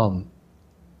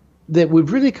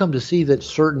we've really come to see that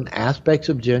certain aspects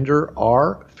of gender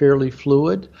are fairly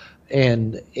fluid,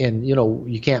 and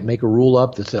you can't make a rule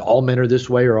up that says all men are this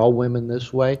way or all women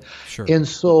this way. Sure. And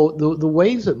so the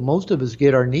ways that most of us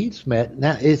get our needs met,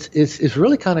 now it's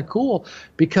really kind of cool,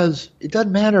 because it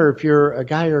doesn't matter if you're a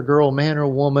guy or a girl, man or a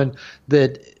woman,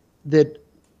 that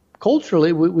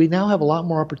culturally, we now have a lot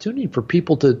more opportunity for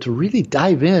people to really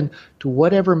dive in to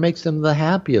whatever makes them the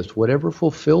happiest, whatever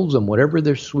fulfills them, whatever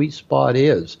their sweet spot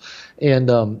is.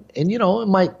 And it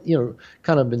might,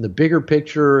 kind of in the bigger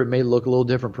picture, it may look a little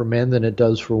different for men than it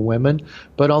does for women.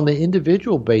 But on the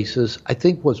individual basis, I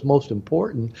think what's most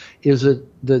important is that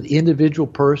the individual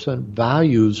person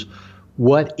values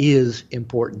what is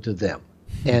important to them,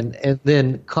 and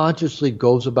then consciously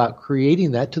goes about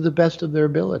creating that to the best of their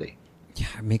ability. Yeah,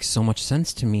 it makes so much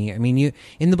sense to me. I mean,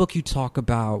 in the book you talk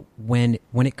about when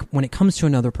it comes to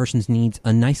another person's needs,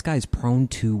 a nice guy is prone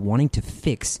to wanting to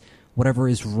fix whatever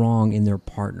is wrong in their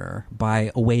partner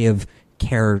by a way of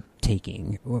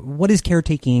caretaking. What is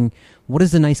caretaking? What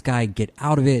does the nice guy get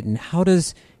out of it? And how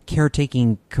does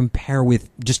caretaking compare with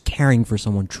just caring for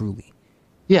someone truly?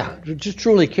 Yeah, just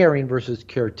truly caring versus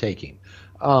caretaking.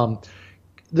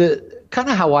 The kind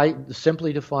of how I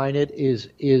simply define it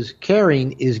is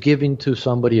caring is giving to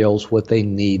somebody else what they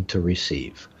need to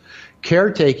receive.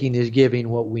 Caretaking is giving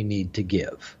what we need to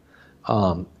give.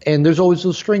 And there's always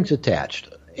those strings attached.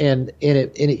 And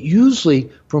it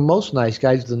usually, for most nice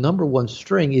guys, the number one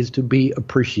string is to be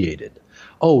appreciated.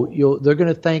 Oh, they're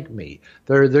going to thank me.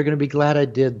 They're going to be glad I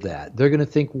did that. They're going to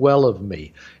think well of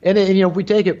me. And if we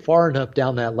take it far enough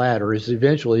down that ladder, is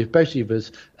eventually, especially if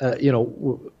it's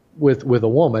with a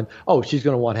woman, oh, she's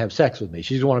going to want to have sex with me.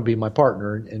 She's going to want to be my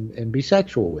partner and be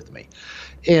sexual with me.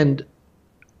 And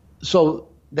so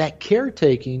that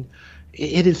caretaking,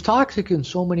 it is toxic in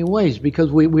so many ways,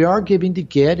 because we are giving to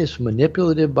get. It's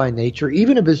manipulative by nature,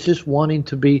 even if it's just wanting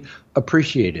to be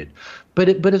appreciated. But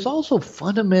it's also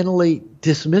fundamentally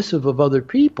dismissive of other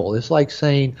people. It's like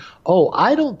saying, oh,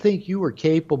 I don't think you are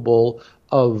capable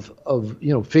of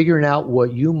figuring out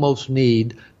what you most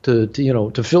need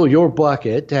to fill your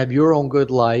bucket, to have your own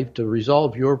good life, to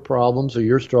resolve your problems or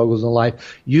your struggles in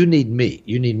life. You need me.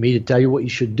 You need me to tell you what you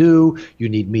should do. You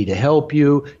need me to help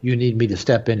you. You need me to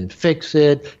step in and fix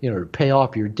it, to pay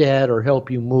off your debt or help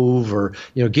you move or,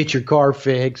 get your car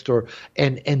fixed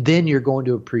and then you're going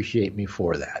to appreciate me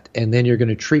for that. And then you're going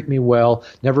to treat me well,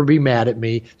 never be mad at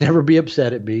me, never be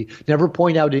upset at me, never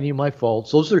point out any of my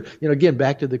faults. Those are, again,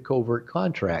 back to the covert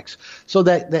contracts. So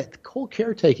that whole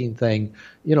caretaking thing,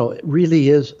 it really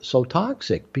is so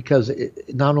toxic because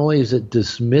not only is it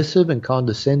dismissive and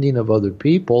condescending of other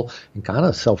people and kind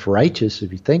of self-righteous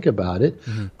if you think about it,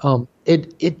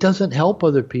 it doesn't help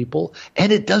other people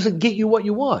and it doesn't get you what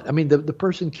you want. I mean, the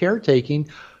person caretaking,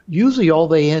 usually all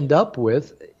they end up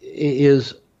with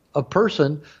is a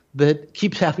person that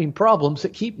keeps having problems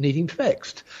that keep needing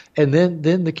fixed. And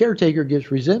then the caretaker gets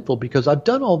resentful because I've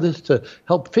done all this to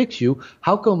help fix you.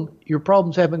 How come your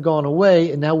problems haven't gone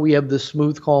away and now we have this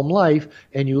smooth, calm life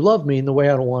and you love me in the way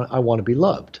I want to be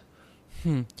loved?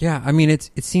 Yeah, I mean,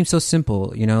 it seems so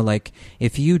simple, like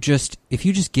if you just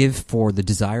give for the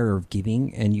desire of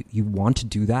giving and you want to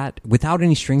do that without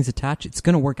any strings attached, it's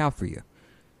going to work out for you.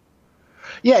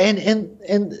 Yeah, and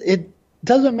it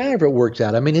doesn't matter if it works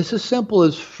out. I mean, it's as simple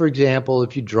as, for example,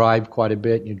 if you drive quite a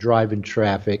bit and you drive in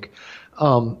traffic,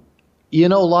 a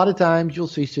lot of times you'll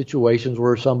see situations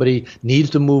where somebody needs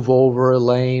to move over a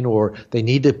lane or they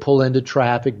need to pull into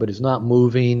traffic but it's not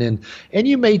moving, and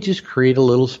you may just create a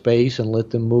little space and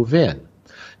let them move in.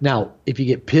 Now, if you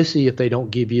get pissy if they don't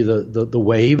give you the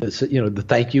wave, the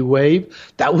thank you wave,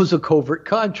 that was a covert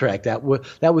contract. That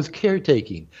was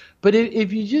caretaking. But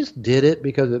if you just did it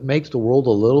because it makes the world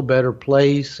a little better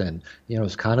place and,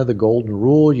 it's kind of the golden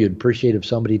rule, you'd appreciate if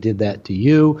somebody did that to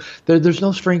you. There's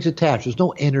no strings attached. There's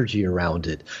no energy around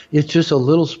it. It's just a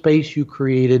little space you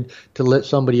created to let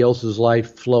somebody else's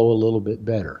life flow a little bit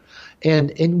better.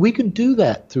 And we can do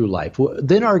that through life.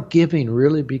 Then our giving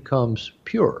really becomes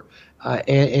pure.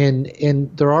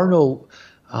 And there are no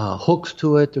hooks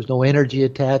to it. There's no energy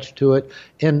attached to it.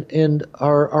 And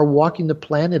our walking the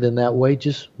planet in that way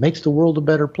just makes the world a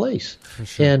better place. For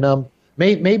sure. And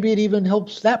maybe it even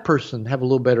helps that person have a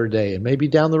little better day. And maybe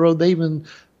down the road they even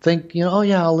think, oh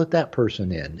yeah, I'll let that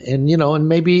person in. And, and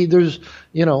maybe there's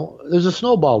a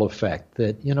snowball effect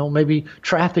that, maybe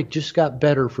traffic just got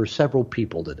better for several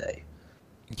people today.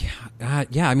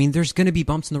 Yeah. I mean, there's going to be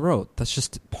bumps in the road. That's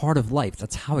just part of life.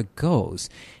 That's how it goes.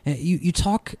 You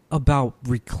talk about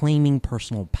reclaiming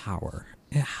personal power.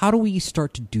 How do we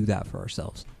start to do that for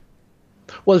ourselves?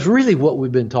 Well, it's really what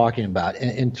we've been talking about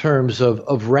in terms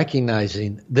of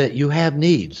recognizing that you have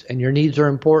needs and your needs are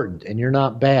important and you're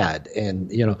not bad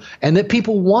and, and that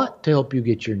people want to help you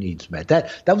get your needs met.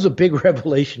 That was a big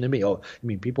revelation to me. Oh, I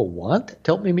mean, people want to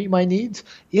help me meet my needs?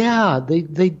 Yeah,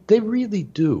 they really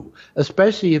do,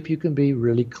 especially if you can be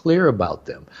really clear about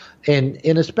them. And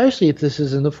especially if this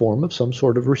is in the form of some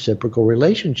sort of reciprocal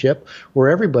relationship where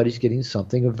everybody's getting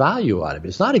something of value out of it.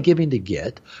 It's not a giving to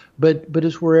get, but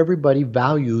it's where everybody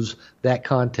values that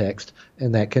context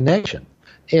and that connection.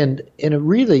 And it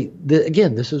really,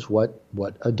 again, this is what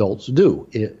adults do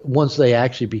once they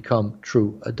actually become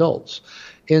true adults.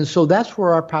 And so that's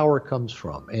where our power comes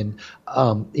from. And,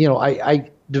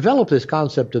 I developed this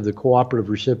concept of the cooperative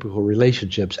reciprocal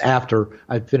relationships after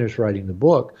I finished writing the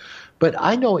book. But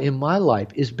I know in my life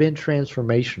it's been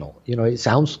transformational. It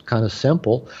sounds kind of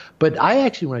simple, but I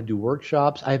actually, when I do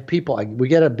workshops, I have people, we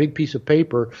get a big piece of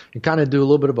paper and kind of do a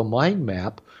little bit of a mind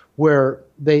map where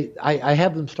I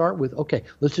have them start with, okay,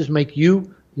 let's just make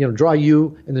you, draw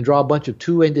you and then draw a bunch of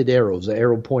two-ended arrows, the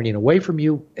arrow pointing away from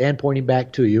you and pointing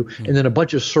back to you, and then a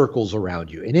bunch of circles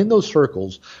around you. And in those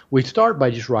circles, we start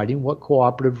by just writing what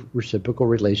cooperative reciprocal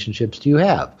relationships do you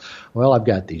have? Well, I've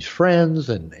got these friends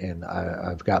and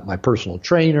I've got my personal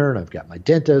trainer and I've got my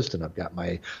dentist and I've got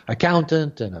my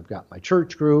accountant and I've got my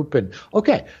church group. And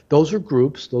okay, those are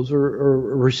groups, those are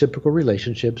reciprocal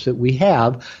relationships that we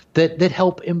have that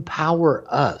help empower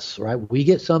us, right? We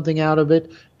get something out of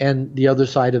it and the other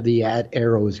side of the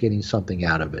arrow is getting something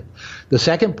out of it. The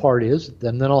second part is,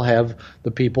 then I'll have the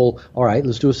people, all right,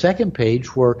 let's do a second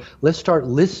page where let's start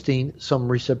listing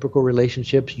some reciprocal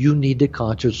relationships you need to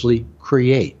consciously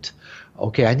create.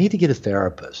 Okay, I need to get a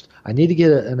therapist. I need to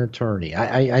get an attorney.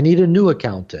 I need a new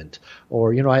accountant.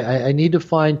 Or, I need to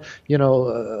find,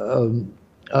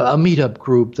 a meetup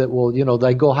group that will, that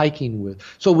I go hiking with.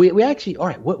 So we actually, all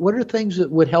right, what are things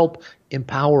that would help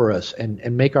empower us and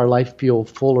make our life feel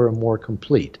fuller and more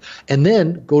complete? And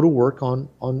then go to work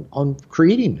on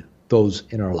creating those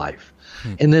in our life.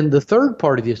 And then the third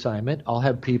part of the assignment, I'll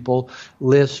have people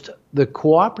list the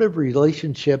cooperative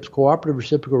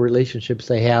reciprocal relationships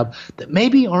they have that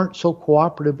maybe aren't so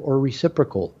cooperative or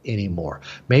reciprocal anymore.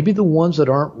 Maybe the ones that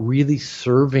aren't really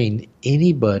serving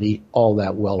anybody all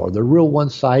that well, or they're real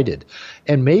one-sided.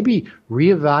 And maybe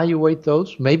reevaluate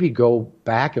those, maybe go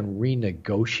back and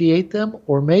renegotiate them,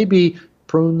 or maybe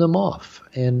prune them off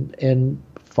and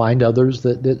find others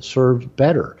that serve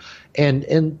better.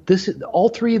 And this, all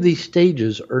three of these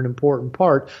stages are an important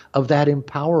part of that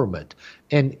empowerment.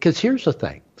 And because here's the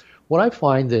thing, what I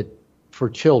find that for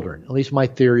children, at least my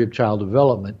theory of child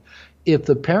development, if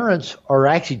the parents are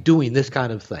actually doing this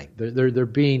kind of thing, they're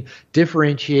being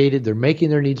differentiated, they're making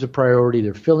their needs a priority,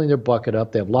 they're filling their bucket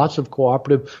up, they have lots of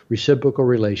cooperative reciprocal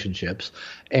relationships,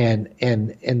 and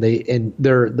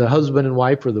they're the husband and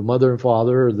wife, or the mother and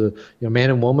father, or the man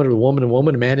and woman, or the woman and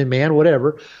woman, man and man,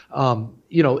 whatever.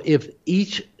 If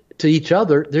each to each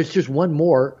other, there's just one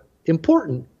more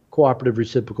important cooperative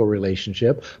reciprocal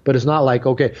relationship, but it's not like,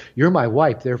 okay, you're my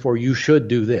wife, therefore you should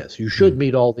do this. You should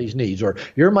meet all these needs. Or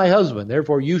you're my husband,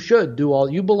 therefore you should do all,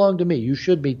 you belong to me. You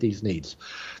should meet these needs.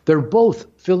 They're both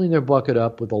filling their bucket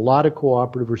up with a lot of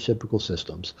cooperative reciprocal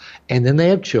systems. And then they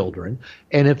have children.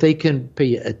 And if they can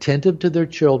be attentive to their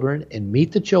children and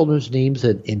meet the children's needs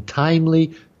in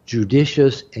timely,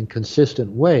 judicious, and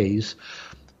consistent ways,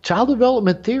 child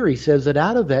development theory says that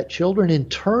out of that, children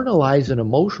internalize an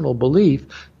emotional belief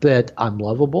that I'm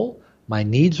lovable, my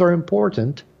needs are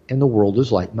important, and the world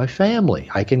is like my family.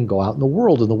 I can go out in the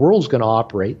world, and the world's going to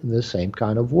operate in the same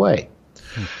kind of way.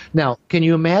 Now, can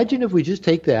you imagine if we just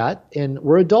take that, and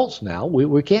we're adults now,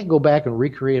 we can't go back and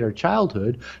recreate our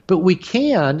childhood, but we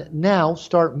can now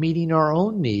start meeting our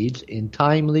own needs in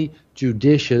timely,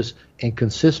 judicious, and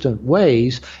consistent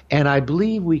ways, and I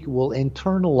believe we will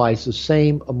internalize the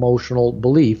same emotional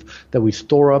belief that we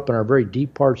store up in our very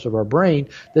deep parts of our brain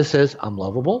that says, I'm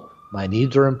lovable, my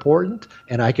needs are important,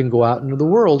 and I can go out into the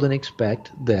world and expect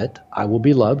that I will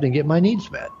be loved and get my needs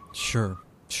met. Sure.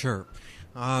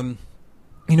 I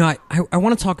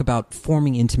want to talk about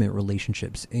forming intimate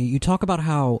relationships. You talk about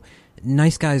how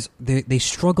nice guys, they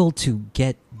struggle to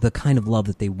get the kind of love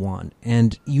that they want.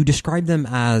 And you describe them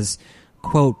as,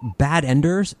 quote, bad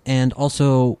enders, and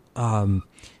also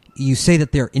you say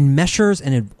that they're enmeshers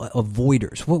and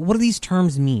avoiders. What do these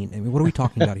terms mean? I mean, what are we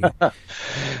talking about here?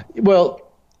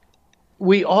 Well,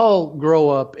 we all grow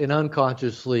up and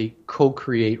unconsciously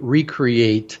co-create,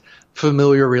 recreate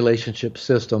familiar relationship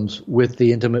systems with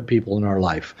the intimate people in our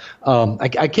life.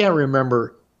 I can't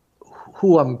remember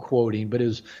who I'm quoting, but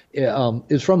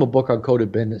it's from a book on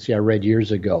codependency I read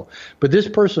years ago. But this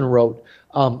person wrote,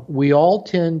 we all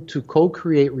tend to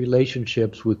co-create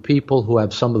relationships with people who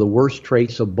have some of the worst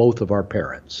traits of both of our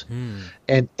parents.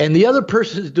 And the other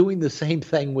person is doing the same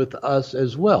thing with us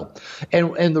as well.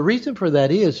 And the reason for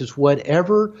that is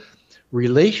whatever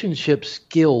relationship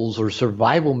skills or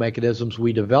survival mechanisms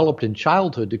we developed in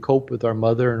childhood to cope with our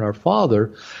mother and our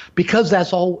father, because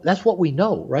that's what we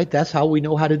know, right? That's how we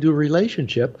know how to do a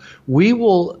relationship. We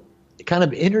will kind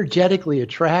of energetically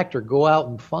attract or go out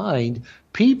and find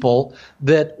people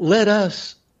that let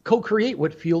us co-create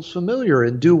what feels familiar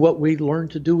and do what we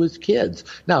learned to do as kids.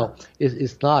 Now,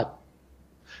 it's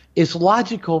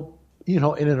logical, in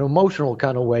an emotional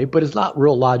kind of way, but it's not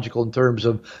real logical in terms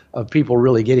of people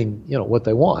really getting, what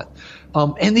they want.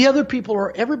 And the other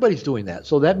people everybody's doing that.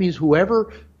 So that means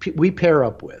whoever we pair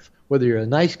up with, whether you're a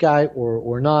nice guy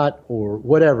or not, or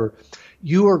whatever,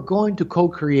 you are going to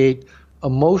co-create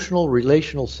emotional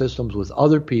relational systems with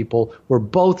other people where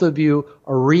both of you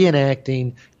are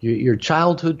reenacting your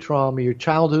childhood trauma, your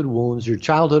childhood wounds, your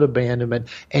childhood abandonment,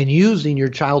 and using your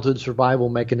childhood survival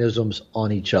mechanisms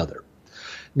on each other.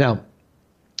 Now,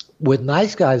 with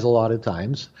nice guys, a lot of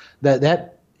times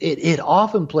that it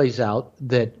often plays out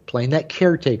that playing that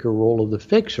caretaker role of the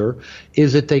fixer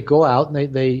is that they go out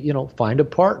and they find a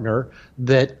partner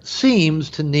that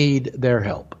seems to need their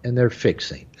help and they're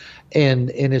fixing. And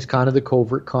it's kind of the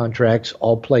covert contracts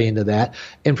all play into that.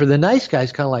 And for the nice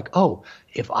guys, kind of like, oh,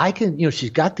 if I can, she's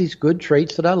got these good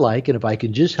traits that I like, and if I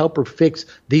can just help her fix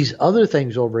these other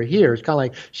things over here, it's kind of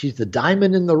like she's the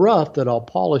diamond in the rough that I'll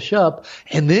polish up,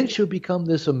 and then she'll become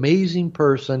this amazing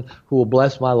person who will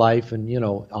bless my life, and,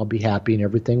 I'll be happy and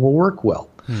everything will work well.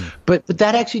 But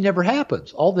that actually never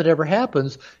happens. All that ever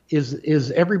happens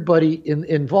is everybody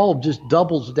involved just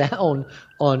doubles down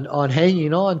on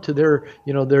hanging on to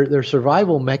their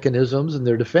survival mechanisms and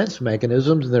their defense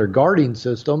mechanisms and their guarding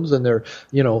systems and their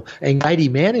anxiety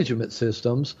management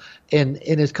systems, and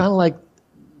it's kind of like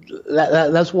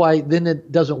that's why then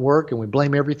it doesn't work, and we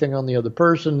blame everything on the other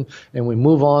person, and we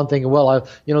move on thinking, well,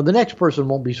 the next person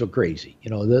won't be so crazy.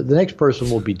 The next person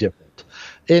will be different.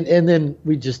 And then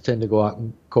we just tend to go out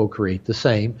and co-create the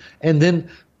same. And then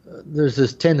there's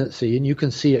this tendency, and you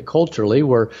can see it culturally,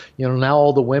 where now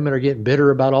all the women are getting bitter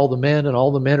about all the men, and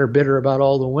all the men are bitter about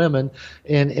all the women,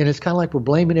 and it's kind of like we're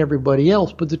blaming everybody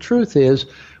else. But the truth is,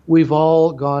 we've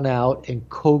all gone out and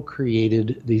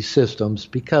co-created these systems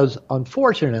because,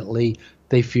 unfortunately,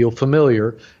 they feel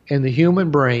familiar, and the human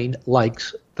brain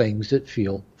likes things that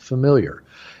feel familiar.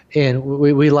 And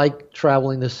we like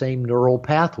traveling the same neural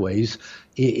pathways,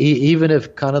 even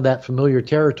if kind of that familiar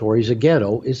territory is a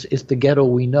ghetto. It's the ghetto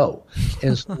we know.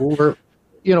 And so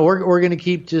we're going to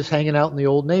keep just hanging out in the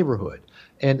old neighborhood.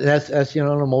 And that's an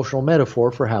emotional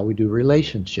metaphor for how we do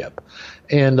relationship.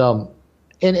 And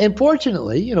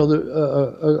fortunately,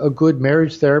 a good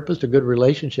marriage therapist, a good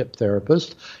relationship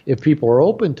therapist, if people are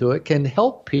open to it, can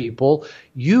help people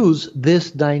use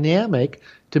this dynamic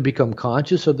to become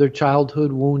conscious of their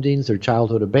childhood woundings, their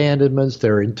childhood abandonments,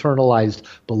 their internalized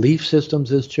belief systems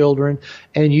as children,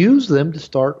 and use them to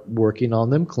start working on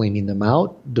them, cleaning them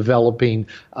out, developing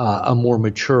a more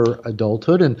mature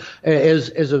adulthood. And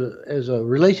as a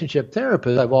relationship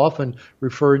therapist, I've often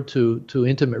referred to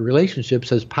intimate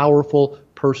relationships as powerful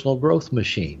personal growth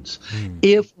machines.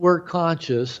 If we're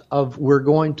conscious of we're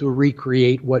going to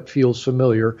recreate what feels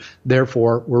familiar,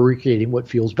 therefore we're recreating what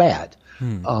feels bad.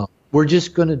 We're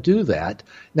just going to do that.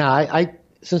 Now, I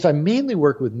since I mainly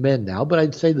work with men now, but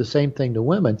I'd say the same thing to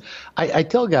women, I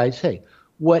tell guys, hey,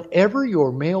 whatever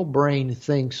your male brain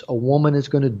thinks a woman is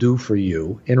going to do for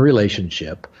you in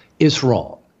relationship is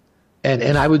wrong.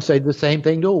 And I would say the same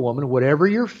thing to a woman. Whatever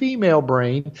your female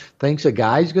brain thinks a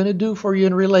guy's going to do for you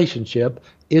in relationship,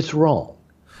 it's wrong.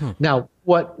 Now,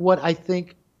 what I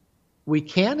think we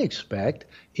can expect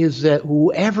is that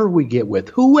whoever we get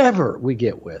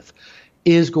with,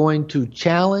 is going to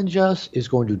challenge us, is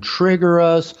going to trigger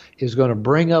us, is going to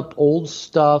bring up old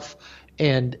stuff.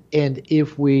 And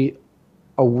if we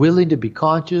are willing to be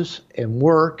conscious and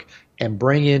work and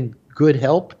bring in good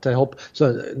help to help,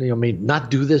 not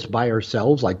do this by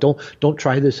ourselves, like don't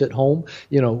try this at home,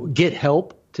 get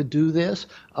help to do this.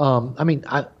 I'm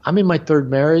in my third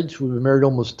marriage. We've been married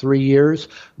almost 3 years.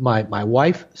 My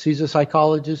wife sees a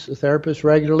psychologist, a therapist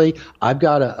regularly. I've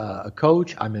got a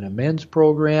coach. I'm in a men's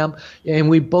program, and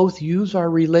we both use our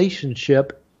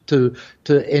relationship to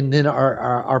and then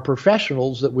our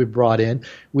professionals that we brought in,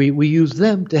 we use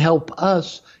them to help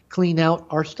us clean out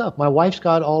our stuff. My wife's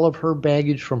got all of her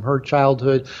baggage from her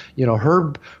childhood.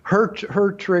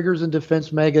 Her triggers and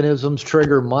defense mechanisms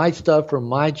trigger my stuff from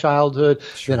my childhood.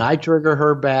 Sure. Then I trigger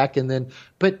her back,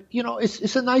 but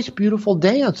it's a nice, beautiful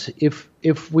dance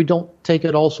if we don't take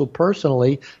it all so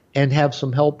personally and have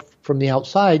some help from the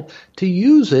outside to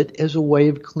use it as a way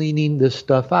of cleaning this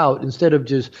stuff out instead of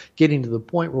just getting to the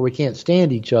point where we can't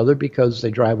stand each other because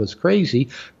they drive us crazy.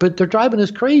 But they're driving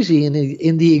us crazy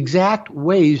in the exact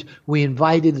ways we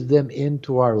invited them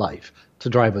into our life to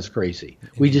drive us crazy.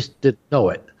 We just didn't know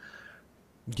it.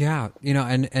 Yeah,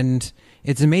 and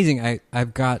it's amazing.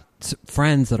 I've got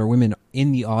friends that are women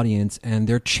in the audience, and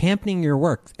they're championing your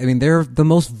work. I mean, they're the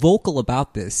most vocal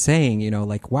about this, saying,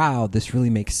 wow, this really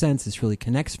makes sense. This really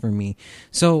connects for me.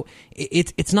 So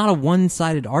it's not a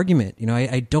one-sided argument.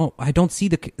 I don't see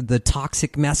the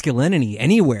toxic masculinity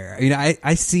anywhere.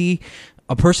 I see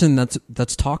a person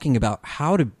that's talking about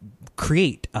how to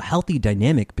create a healthy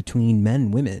dynamic between men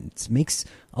and women. It makes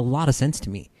a lot of sense to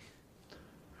me.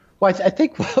 Well, I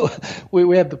think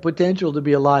we have the potential to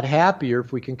be a lot happier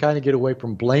if we can kind of get away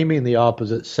from blaming the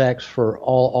opposite sex for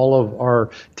all of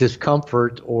our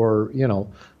discomfort or,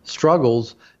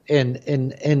 struggles.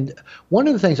 And one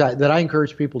of the things that I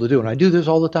encourage people to do, and I do this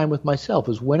all the time with myself,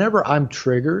 is whenever I'm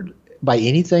triggered by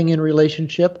anything in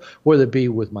relationship, whether it be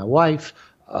with my wife,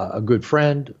 a good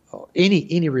friend,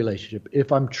 any relationship,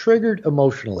 if I'm triggered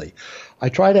emotionally, I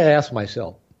try to ask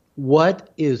myself, what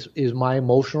is my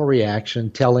emotional reaction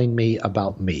telling me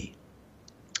about me?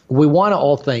 We want to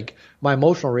all think my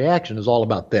emotional reaction is all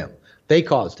about them. They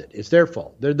caused it. It's their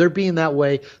fault. They're being that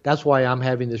way. That's why I'm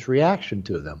having this reaction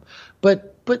to them. But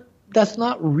that's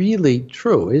not really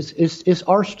true. It's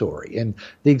our story. And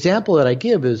the example that I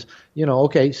give is,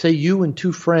 say you and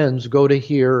two friends go to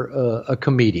hear a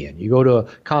comedian. You go to a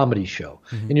comedy show,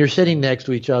 and you're sitting next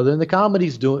to each other, and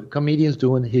the comedian's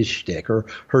doing his shtick or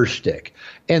her shtick.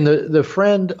 And the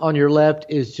friend on your left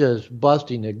is just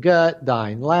busting a gut,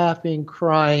 dying laughing,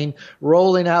 crying,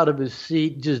 rolling out of his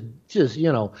seat, just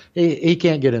he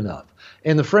can't get enough.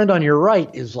 And the friend on your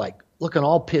right is like looking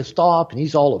all pissed off, and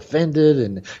he's all offended,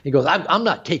 and he goes, I'm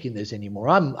not taking this anymore.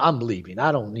 I'm leaving.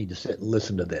 I don't need to sit and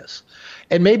listen to this.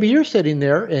 And maybe you're sitting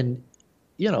there and,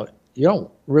 you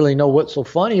don't really know what's so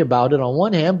funny about it on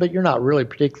one hand, but you're not really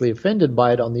particularly offended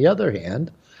by it on the other hand.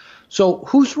 So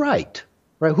who's right?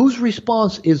 Right? Whose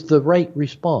response is the right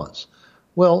response?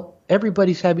 Well,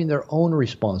 everybody's having their own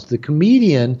response. The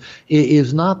comedian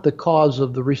is not the cause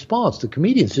of the response. The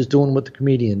comedian's just doing what the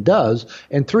comedian does,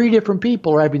 and three different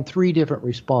people are having three different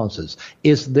responses.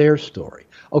 It's their story.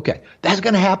 Okay, that's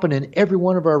going to happen in every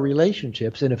one of our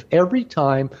relationships, and if every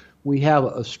time we have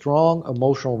a strong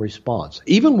emotional response,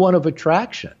 even one of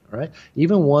attraction, right?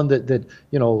 Even one that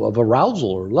of arousal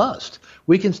or lust,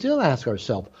 we can still ask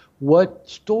ourselves, what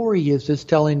story is this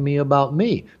telling me about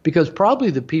me? Because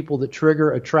probably the people that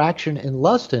trigger attraction and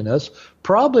lust in us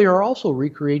probably are also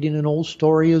recreating an old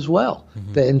story as well.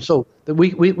 Mm-hmm. And so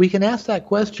we can ask that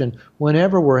question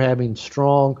whenever we're having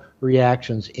strong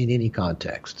reactions in any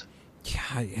context.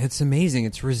 Yeah, it's amazing.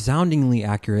 It's resoundingly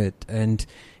accurate. And,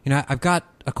 I've got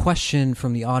a question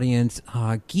from the audience.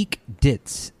 Geek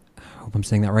Ditz, I hope I'm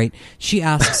saying that right. She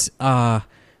asks,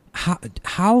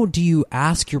 how do you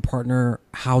ask your partner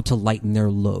how to lighten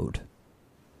their load?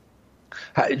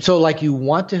 So like you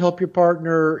want to help your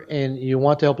partner and you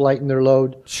want to help lighten their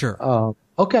load? Sure.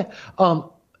 Okay.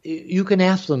 You can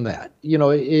ask them that.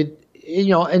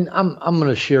 And I'm going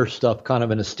to share stuff kind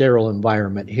of in a sterile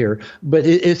environment here, but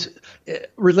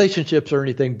relationships are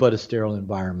anything but a sterile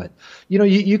environment.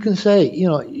 You can say,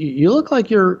 you look like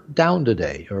you're down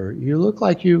today, or you look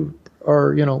like you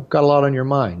are, got a lot on your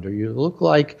mind, or you look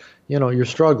like, you're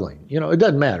struggling. It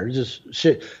doesn't matter. Just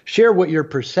share what your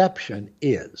perception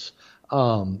is.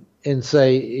 And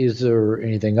say, is there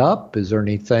anything up? Is there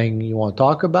anything you want to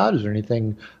talk about? Is there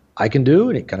anything I can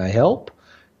do? Can I help?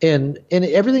 And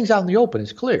everything's out in the open.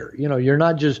 It's clear. You're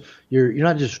not just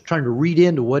trying to read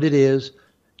into what it is,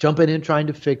 jumping in, trying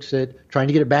to fix it, trying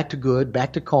to get it back to good,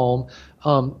 back to calm.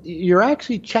 You're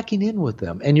actually checking in with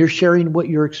them, and you're sharing what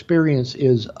your experience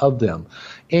is of them.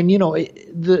 And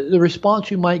the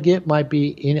response you might get might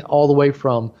be all the way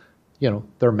from,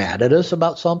 they're mad at us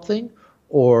about something,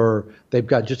 or they've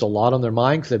got just a lot on their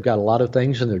mind because they've got a lot of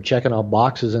things and they're checking off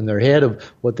boxes in their head of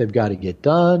what they've got to get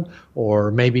done.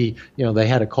 Or maybe, they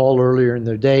had a call earlier in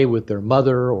their day with their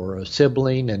mother or a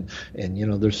sibling and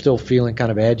they're still feeling kind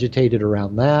of agitated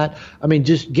around that. I mean,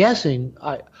 just guessing,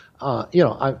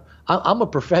 I'm a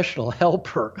professional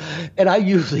helper, and I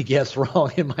usually guess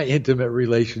wrong in my intimate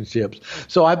relationships.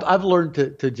 So I've learned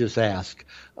to just ask.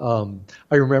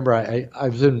 I remember I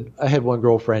had one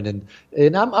girlfriend,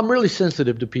 and I'm really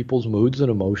sensitive to people's moods and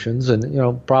emotions,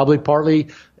 and probably partly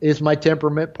is my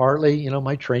temperament, partly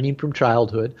my training from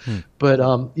childhood. But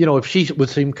if she would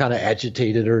seem kind of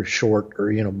agitated or short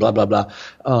or blah blah blah,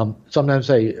 sometimes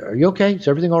I say, "Are you okay? Is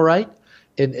everything all right?"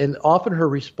 And often her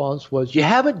response was, "You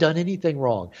haven't done anything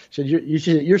wrong." She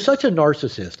said, "You're such a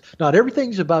narcissist. Not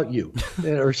everything's about you."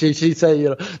 Or she'd say,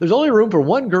 "There's only room for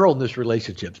one girl in this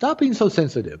relationship. Stop being so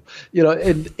sensitive."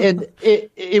 And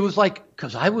it was like,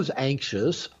 because I was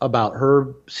anxious about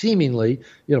her seemingly,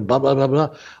 blah, blah, blah,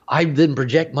 blah. I didn't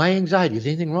project my anxiety. Is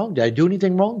anything wrong? Did I do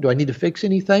anything wrong? Do I need to fix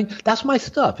anything? That's my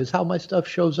stuff. It's how my stuff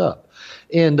shows up.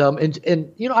 And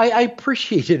I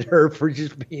appreciated her for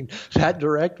just being that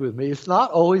direct with me. It's not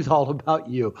always all about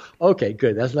you. Okay,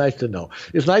 good. That's nice to know.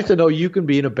 It's nice to know you can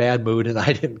be in a bad mood and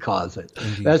I didn't cause it.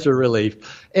 Mm-hmm. That's a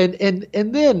relief. And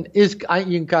then you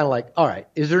can kind of like, all right,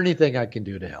 is there anything I can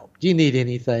do to help? Do you need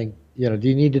anything? Do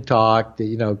you need to talk?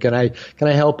 Can I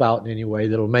help out in any way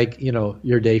that'll make,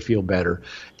 your day feel better?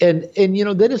 And then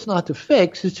it's not to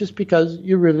fix. It's just because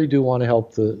you really do want to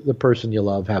help the person you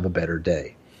love have a better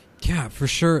day. Yeah, for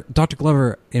sure. Dr.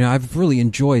 Glover, I've really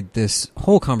enjoyed this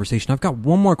whole conversation. I've got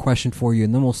one more question for you,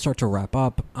 and then we'll start to wrap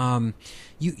up.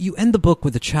 You end the book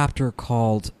with a chapter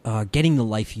called Getting the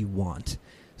Life You Want.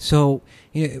 So,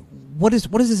 what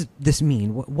does this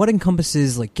mean? What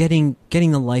encompasses like getting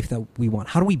the life that we want?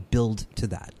 How do we build to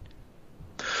that?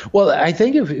 Well, I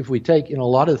think if we take a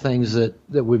lot of things that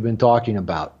we've been talking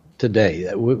about today,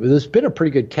 there's been a pretty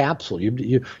good capsule.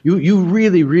 You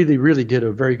really, really, really did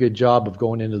a very good job of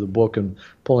going into the book and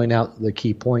pulling out the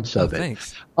key points of it.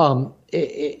 Thanks.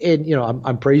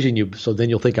 I'm praising you, so then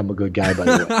you'll think I'm a good guy, by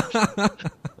the way.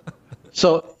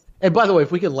 So. And by the way,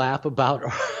 if we can laugh about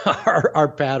our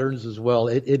patterns as well,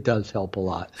 it does help a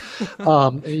lot.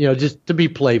 Just to be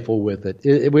playful with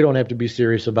it. We don't have to be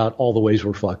serious about all the ways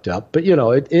we're fucked up, but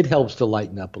it helps to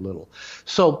lighten up a little.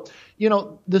 So,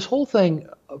 this whole thing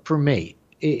for me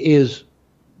is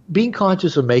being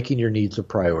conscious of making your needs a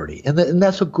priority. And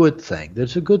that's a good thing.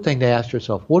 That's a good thing to ask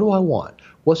yourself, what do I want?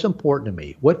 What's important to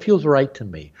me? What feels right to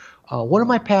me? What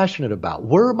am I passionate about?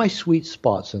 Where are my sweet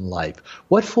spots in life?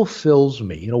 What fulfills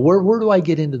me? Where do I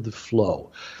get into the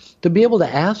flow? To be able to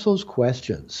ask those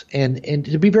questions and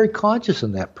to be very conscious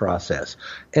in that process.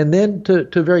 And then to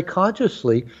very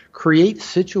consciously create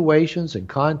situations and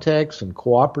contexts and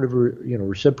cooperative,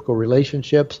 reciprocal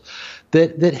relationships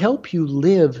that help you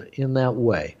live in that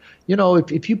way. You know,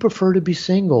 if you prefer to be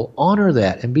single, honor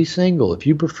that and be single. If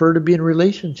you prefer to be in a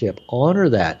relationship, honor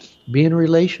that, be in a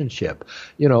relationship.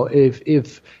 You know,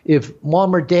 if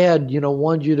mom or dad,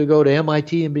 wanted you to go to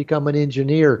MIT and become an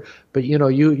engineer, but you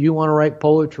want to write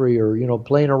poetry or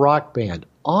play in a rock band,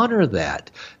 honor that.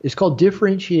 It's called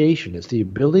differentiation. It's the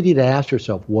ability to ask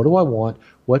yourself, what do I want?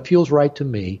 What feels right to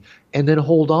me? And then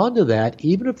hold on to that,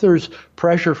 even if there's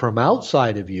pressure from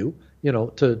outside of you,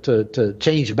 to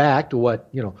change back to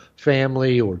what,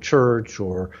 family or church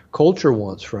or culture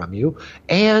wants from you,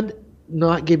 and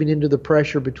not giving into the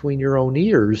pressure between your own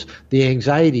ears, the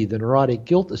anxiety, the neurotic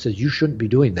guilt that says you shouldn't be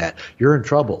doing that. You're in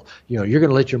trouble. You're going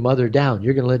to let your mother down.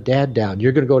 You're going to let dad down.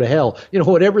 You're going to go to hell.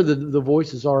 Whatever the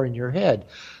voices are in your head.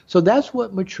 So that's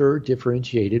what mature,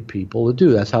 differentiated people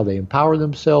do. That's how they empower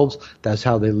themselves. That's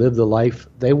how they live the life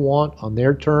they want on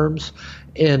their terms.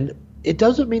 And it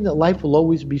doesn't mean that life will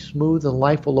always be smooth and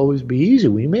life will always be easy.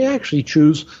 We may actually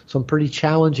choose some pretty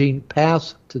challenging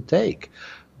paths to take.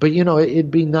 But,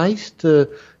 it'd be nice to,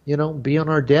 be on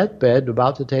our deathbed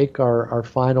about to take our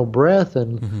final breath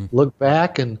and look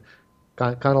back and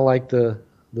kind of like the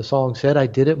song said, I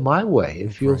did it my way.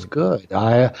 It feels good.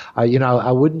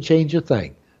 I wouldn't change a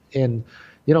thing. And,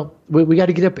 we got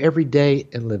to get up every day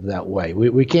and live that way.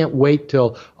 We can't wait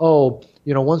till,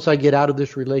 once I get out of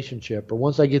this relationship, or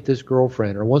once I get this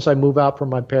girlfriend, or once I move out from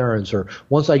my parents, or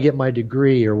once I get my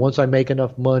degree, or once I make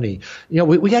enough money.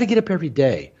 We got to get up every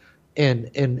day and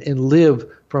live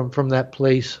from that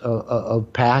place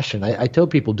of passion. I tell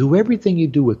people, do everything you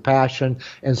do with passion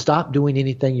and stop doing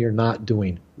anything you're not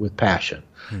doing with passion.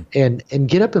 And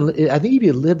get up and I think if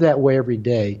you live that way every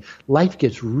day, life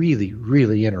gets really,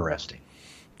 really interesting.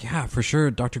 Yeah, for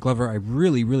sure. Dr. Glover, I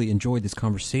really, really enjoyed this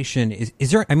conversation. Is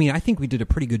there, I think we did a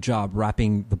pretty good job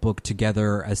wrapping the book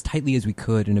together as tightly as we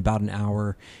could in about an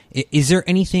hour. Is there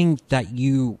anything that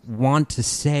you want to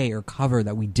say or cover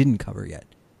that we didn't cover yet?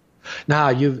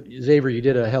 Xavier, you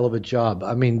did a hell of a job.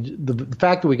 The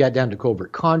fact that we got down to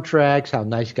covert contracts, how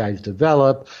nice guys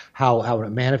develop, how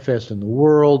it manifests in the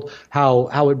world,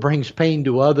 how it brings pain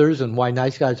to others, and why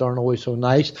nice guys aren't always so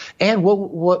nice, and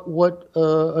what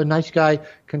a nice guy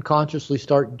can consciously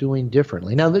start doing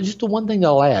differently. Now, just the one thing that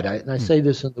I'll add, and I say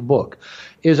this in the book,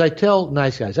 is I tell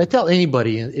nice guys, I tell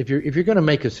anybody, if you're going to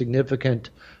make a significant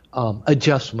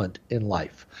adjustment in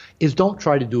life, is don't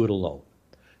try to do it alone.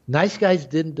 Nice guys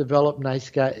didn't develop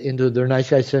into their nice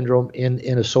guy syndrome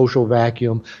in a social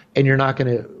vacuum, and you're not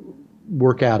going to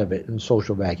work out of it in a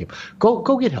social vacuum.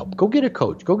 Go get help. Go get a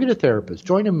coach. Go get a therapist.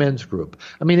 Join a men's group.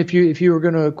 If you were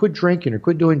going to quit drinking or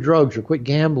quit doing drugs or quit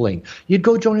gambling, you'd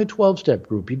go join a 12-step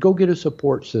group. You'd go get a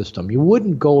support system. You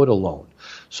wouldn't go it alone.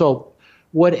 So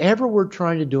whatever we're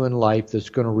trying to do in life that's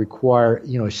going to require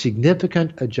a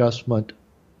significant adjustment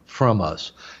from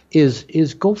us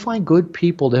is go find good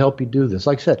people to help you do this.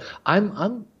 Like I said,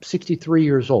 I'm 63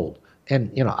 years old,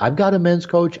 and I've got a men's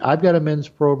coach, I've got a men's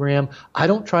program. I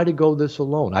don't try to go this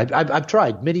alone. I've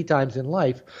tried many times in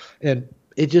life, and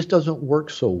it just doesn't work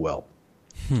so well.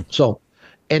 So,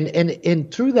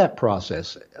 and through that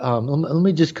process, let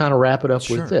me just kind of wrap it up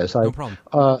with this. No problem.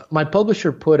 My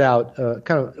publisher put out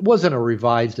it wasn't a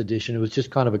revised edition. It was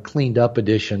just kind of a cleaned up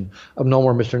edition of No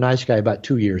More Mr. Nice Guy about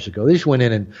 2 years ago. They just went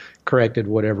in and corrected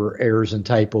whatever errors and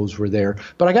typos were there.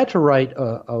 But I got to write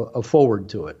a foreword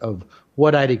to it of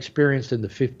what I'd experienced in the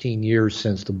 15 years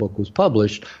since the book was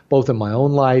published, both in my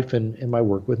own life and in my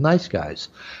work with nice guys.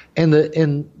 And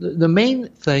the main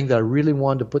thing that I really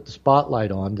wanted to put the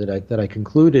spotlight on that I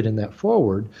concluded in that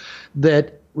foreword,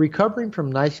 that recovering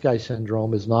from nice guy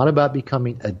syndrome is not about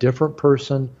becoming a different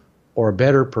person or a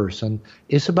better person.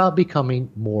 It's about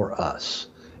becoming more us.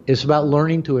 It's about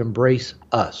learning to embrace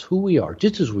us, who we are,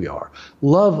 just as we are.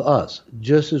 Love us,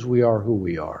 just as we are, who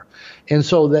we are. And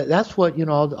so that's what,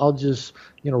 I'll just,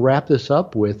 wrap this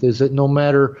up with, is that no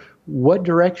matter what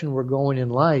direction we're going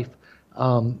in life,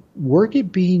 work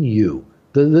at being you,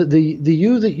 the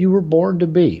you that you were born to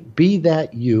be. Be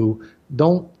that you.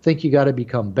 Don't think you got to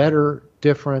become better,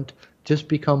 different. Just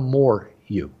become more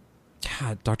you.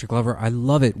 Yeah, Dr. Glover, I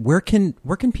love it. Where can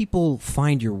people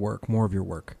find your work, more of your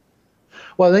work?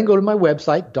 Well, then go to my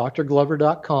website,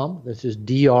 drglover.com. This is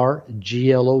drglover.com.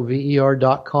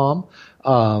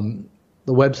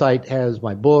 The website has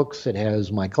my books, it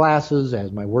has my classes, it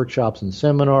has my workshops and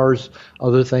seminars,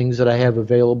 other things that I have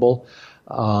available.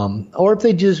 Or if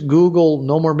they just Google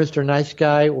 "No More Mr. Nice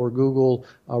Guy" or Google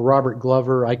Robert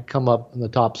Glover, I come up in the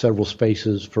top several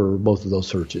spaces for both of those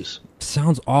searches.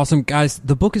 Sounds awesome, guys.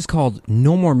 The book is called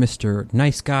No More Mr.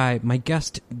 Nice Guy. My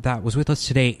guest that was with us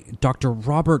today, Dr.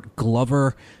 Robert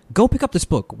Glover. Go pick up this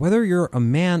book. Whether you're a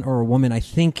man or a woman, I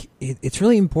think it's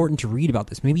really important to read about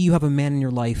this. Maybe you have a man in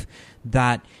your life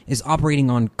that is operating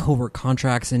on covert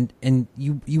contracts and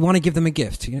you want to give them a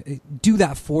gift. Do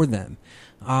that for them.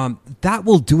 That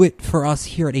will do it for us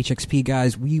here at HXP,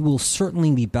 guys. We will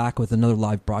certainly be back with another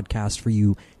live broadcast for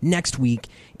you next week.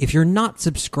 If you're not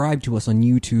subscribed to us on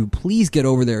YouTube, please get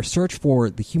over there, search for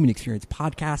the Human Experience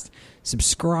Podcast,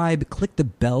 subscribe, click the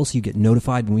bell so you get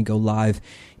notified when we go live.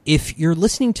 If you're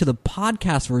listening to the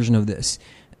podcast version of this,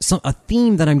 a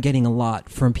theme that I'm getting a lot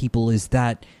from people is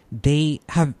that they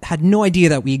have had no idea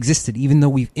that we existed, even though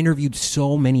we've interviewed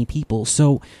so many people.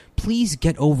 So please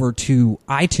get over to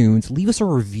iTunes, leave us a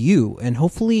review, and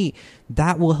hopefully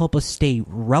that will help us stay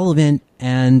relevant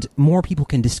and more people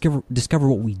can discover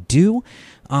what we do.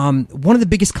 One of the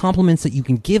biggest compliments that you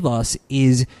can give us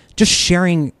is just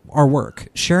sharing our work,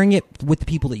 sharing it with the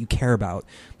people that you care about.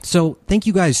 So thank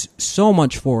you guys so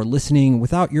much for listening.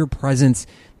 Without your presence,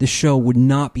 this show would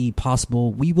not be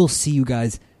possible. We will see you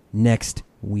guys next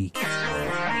week.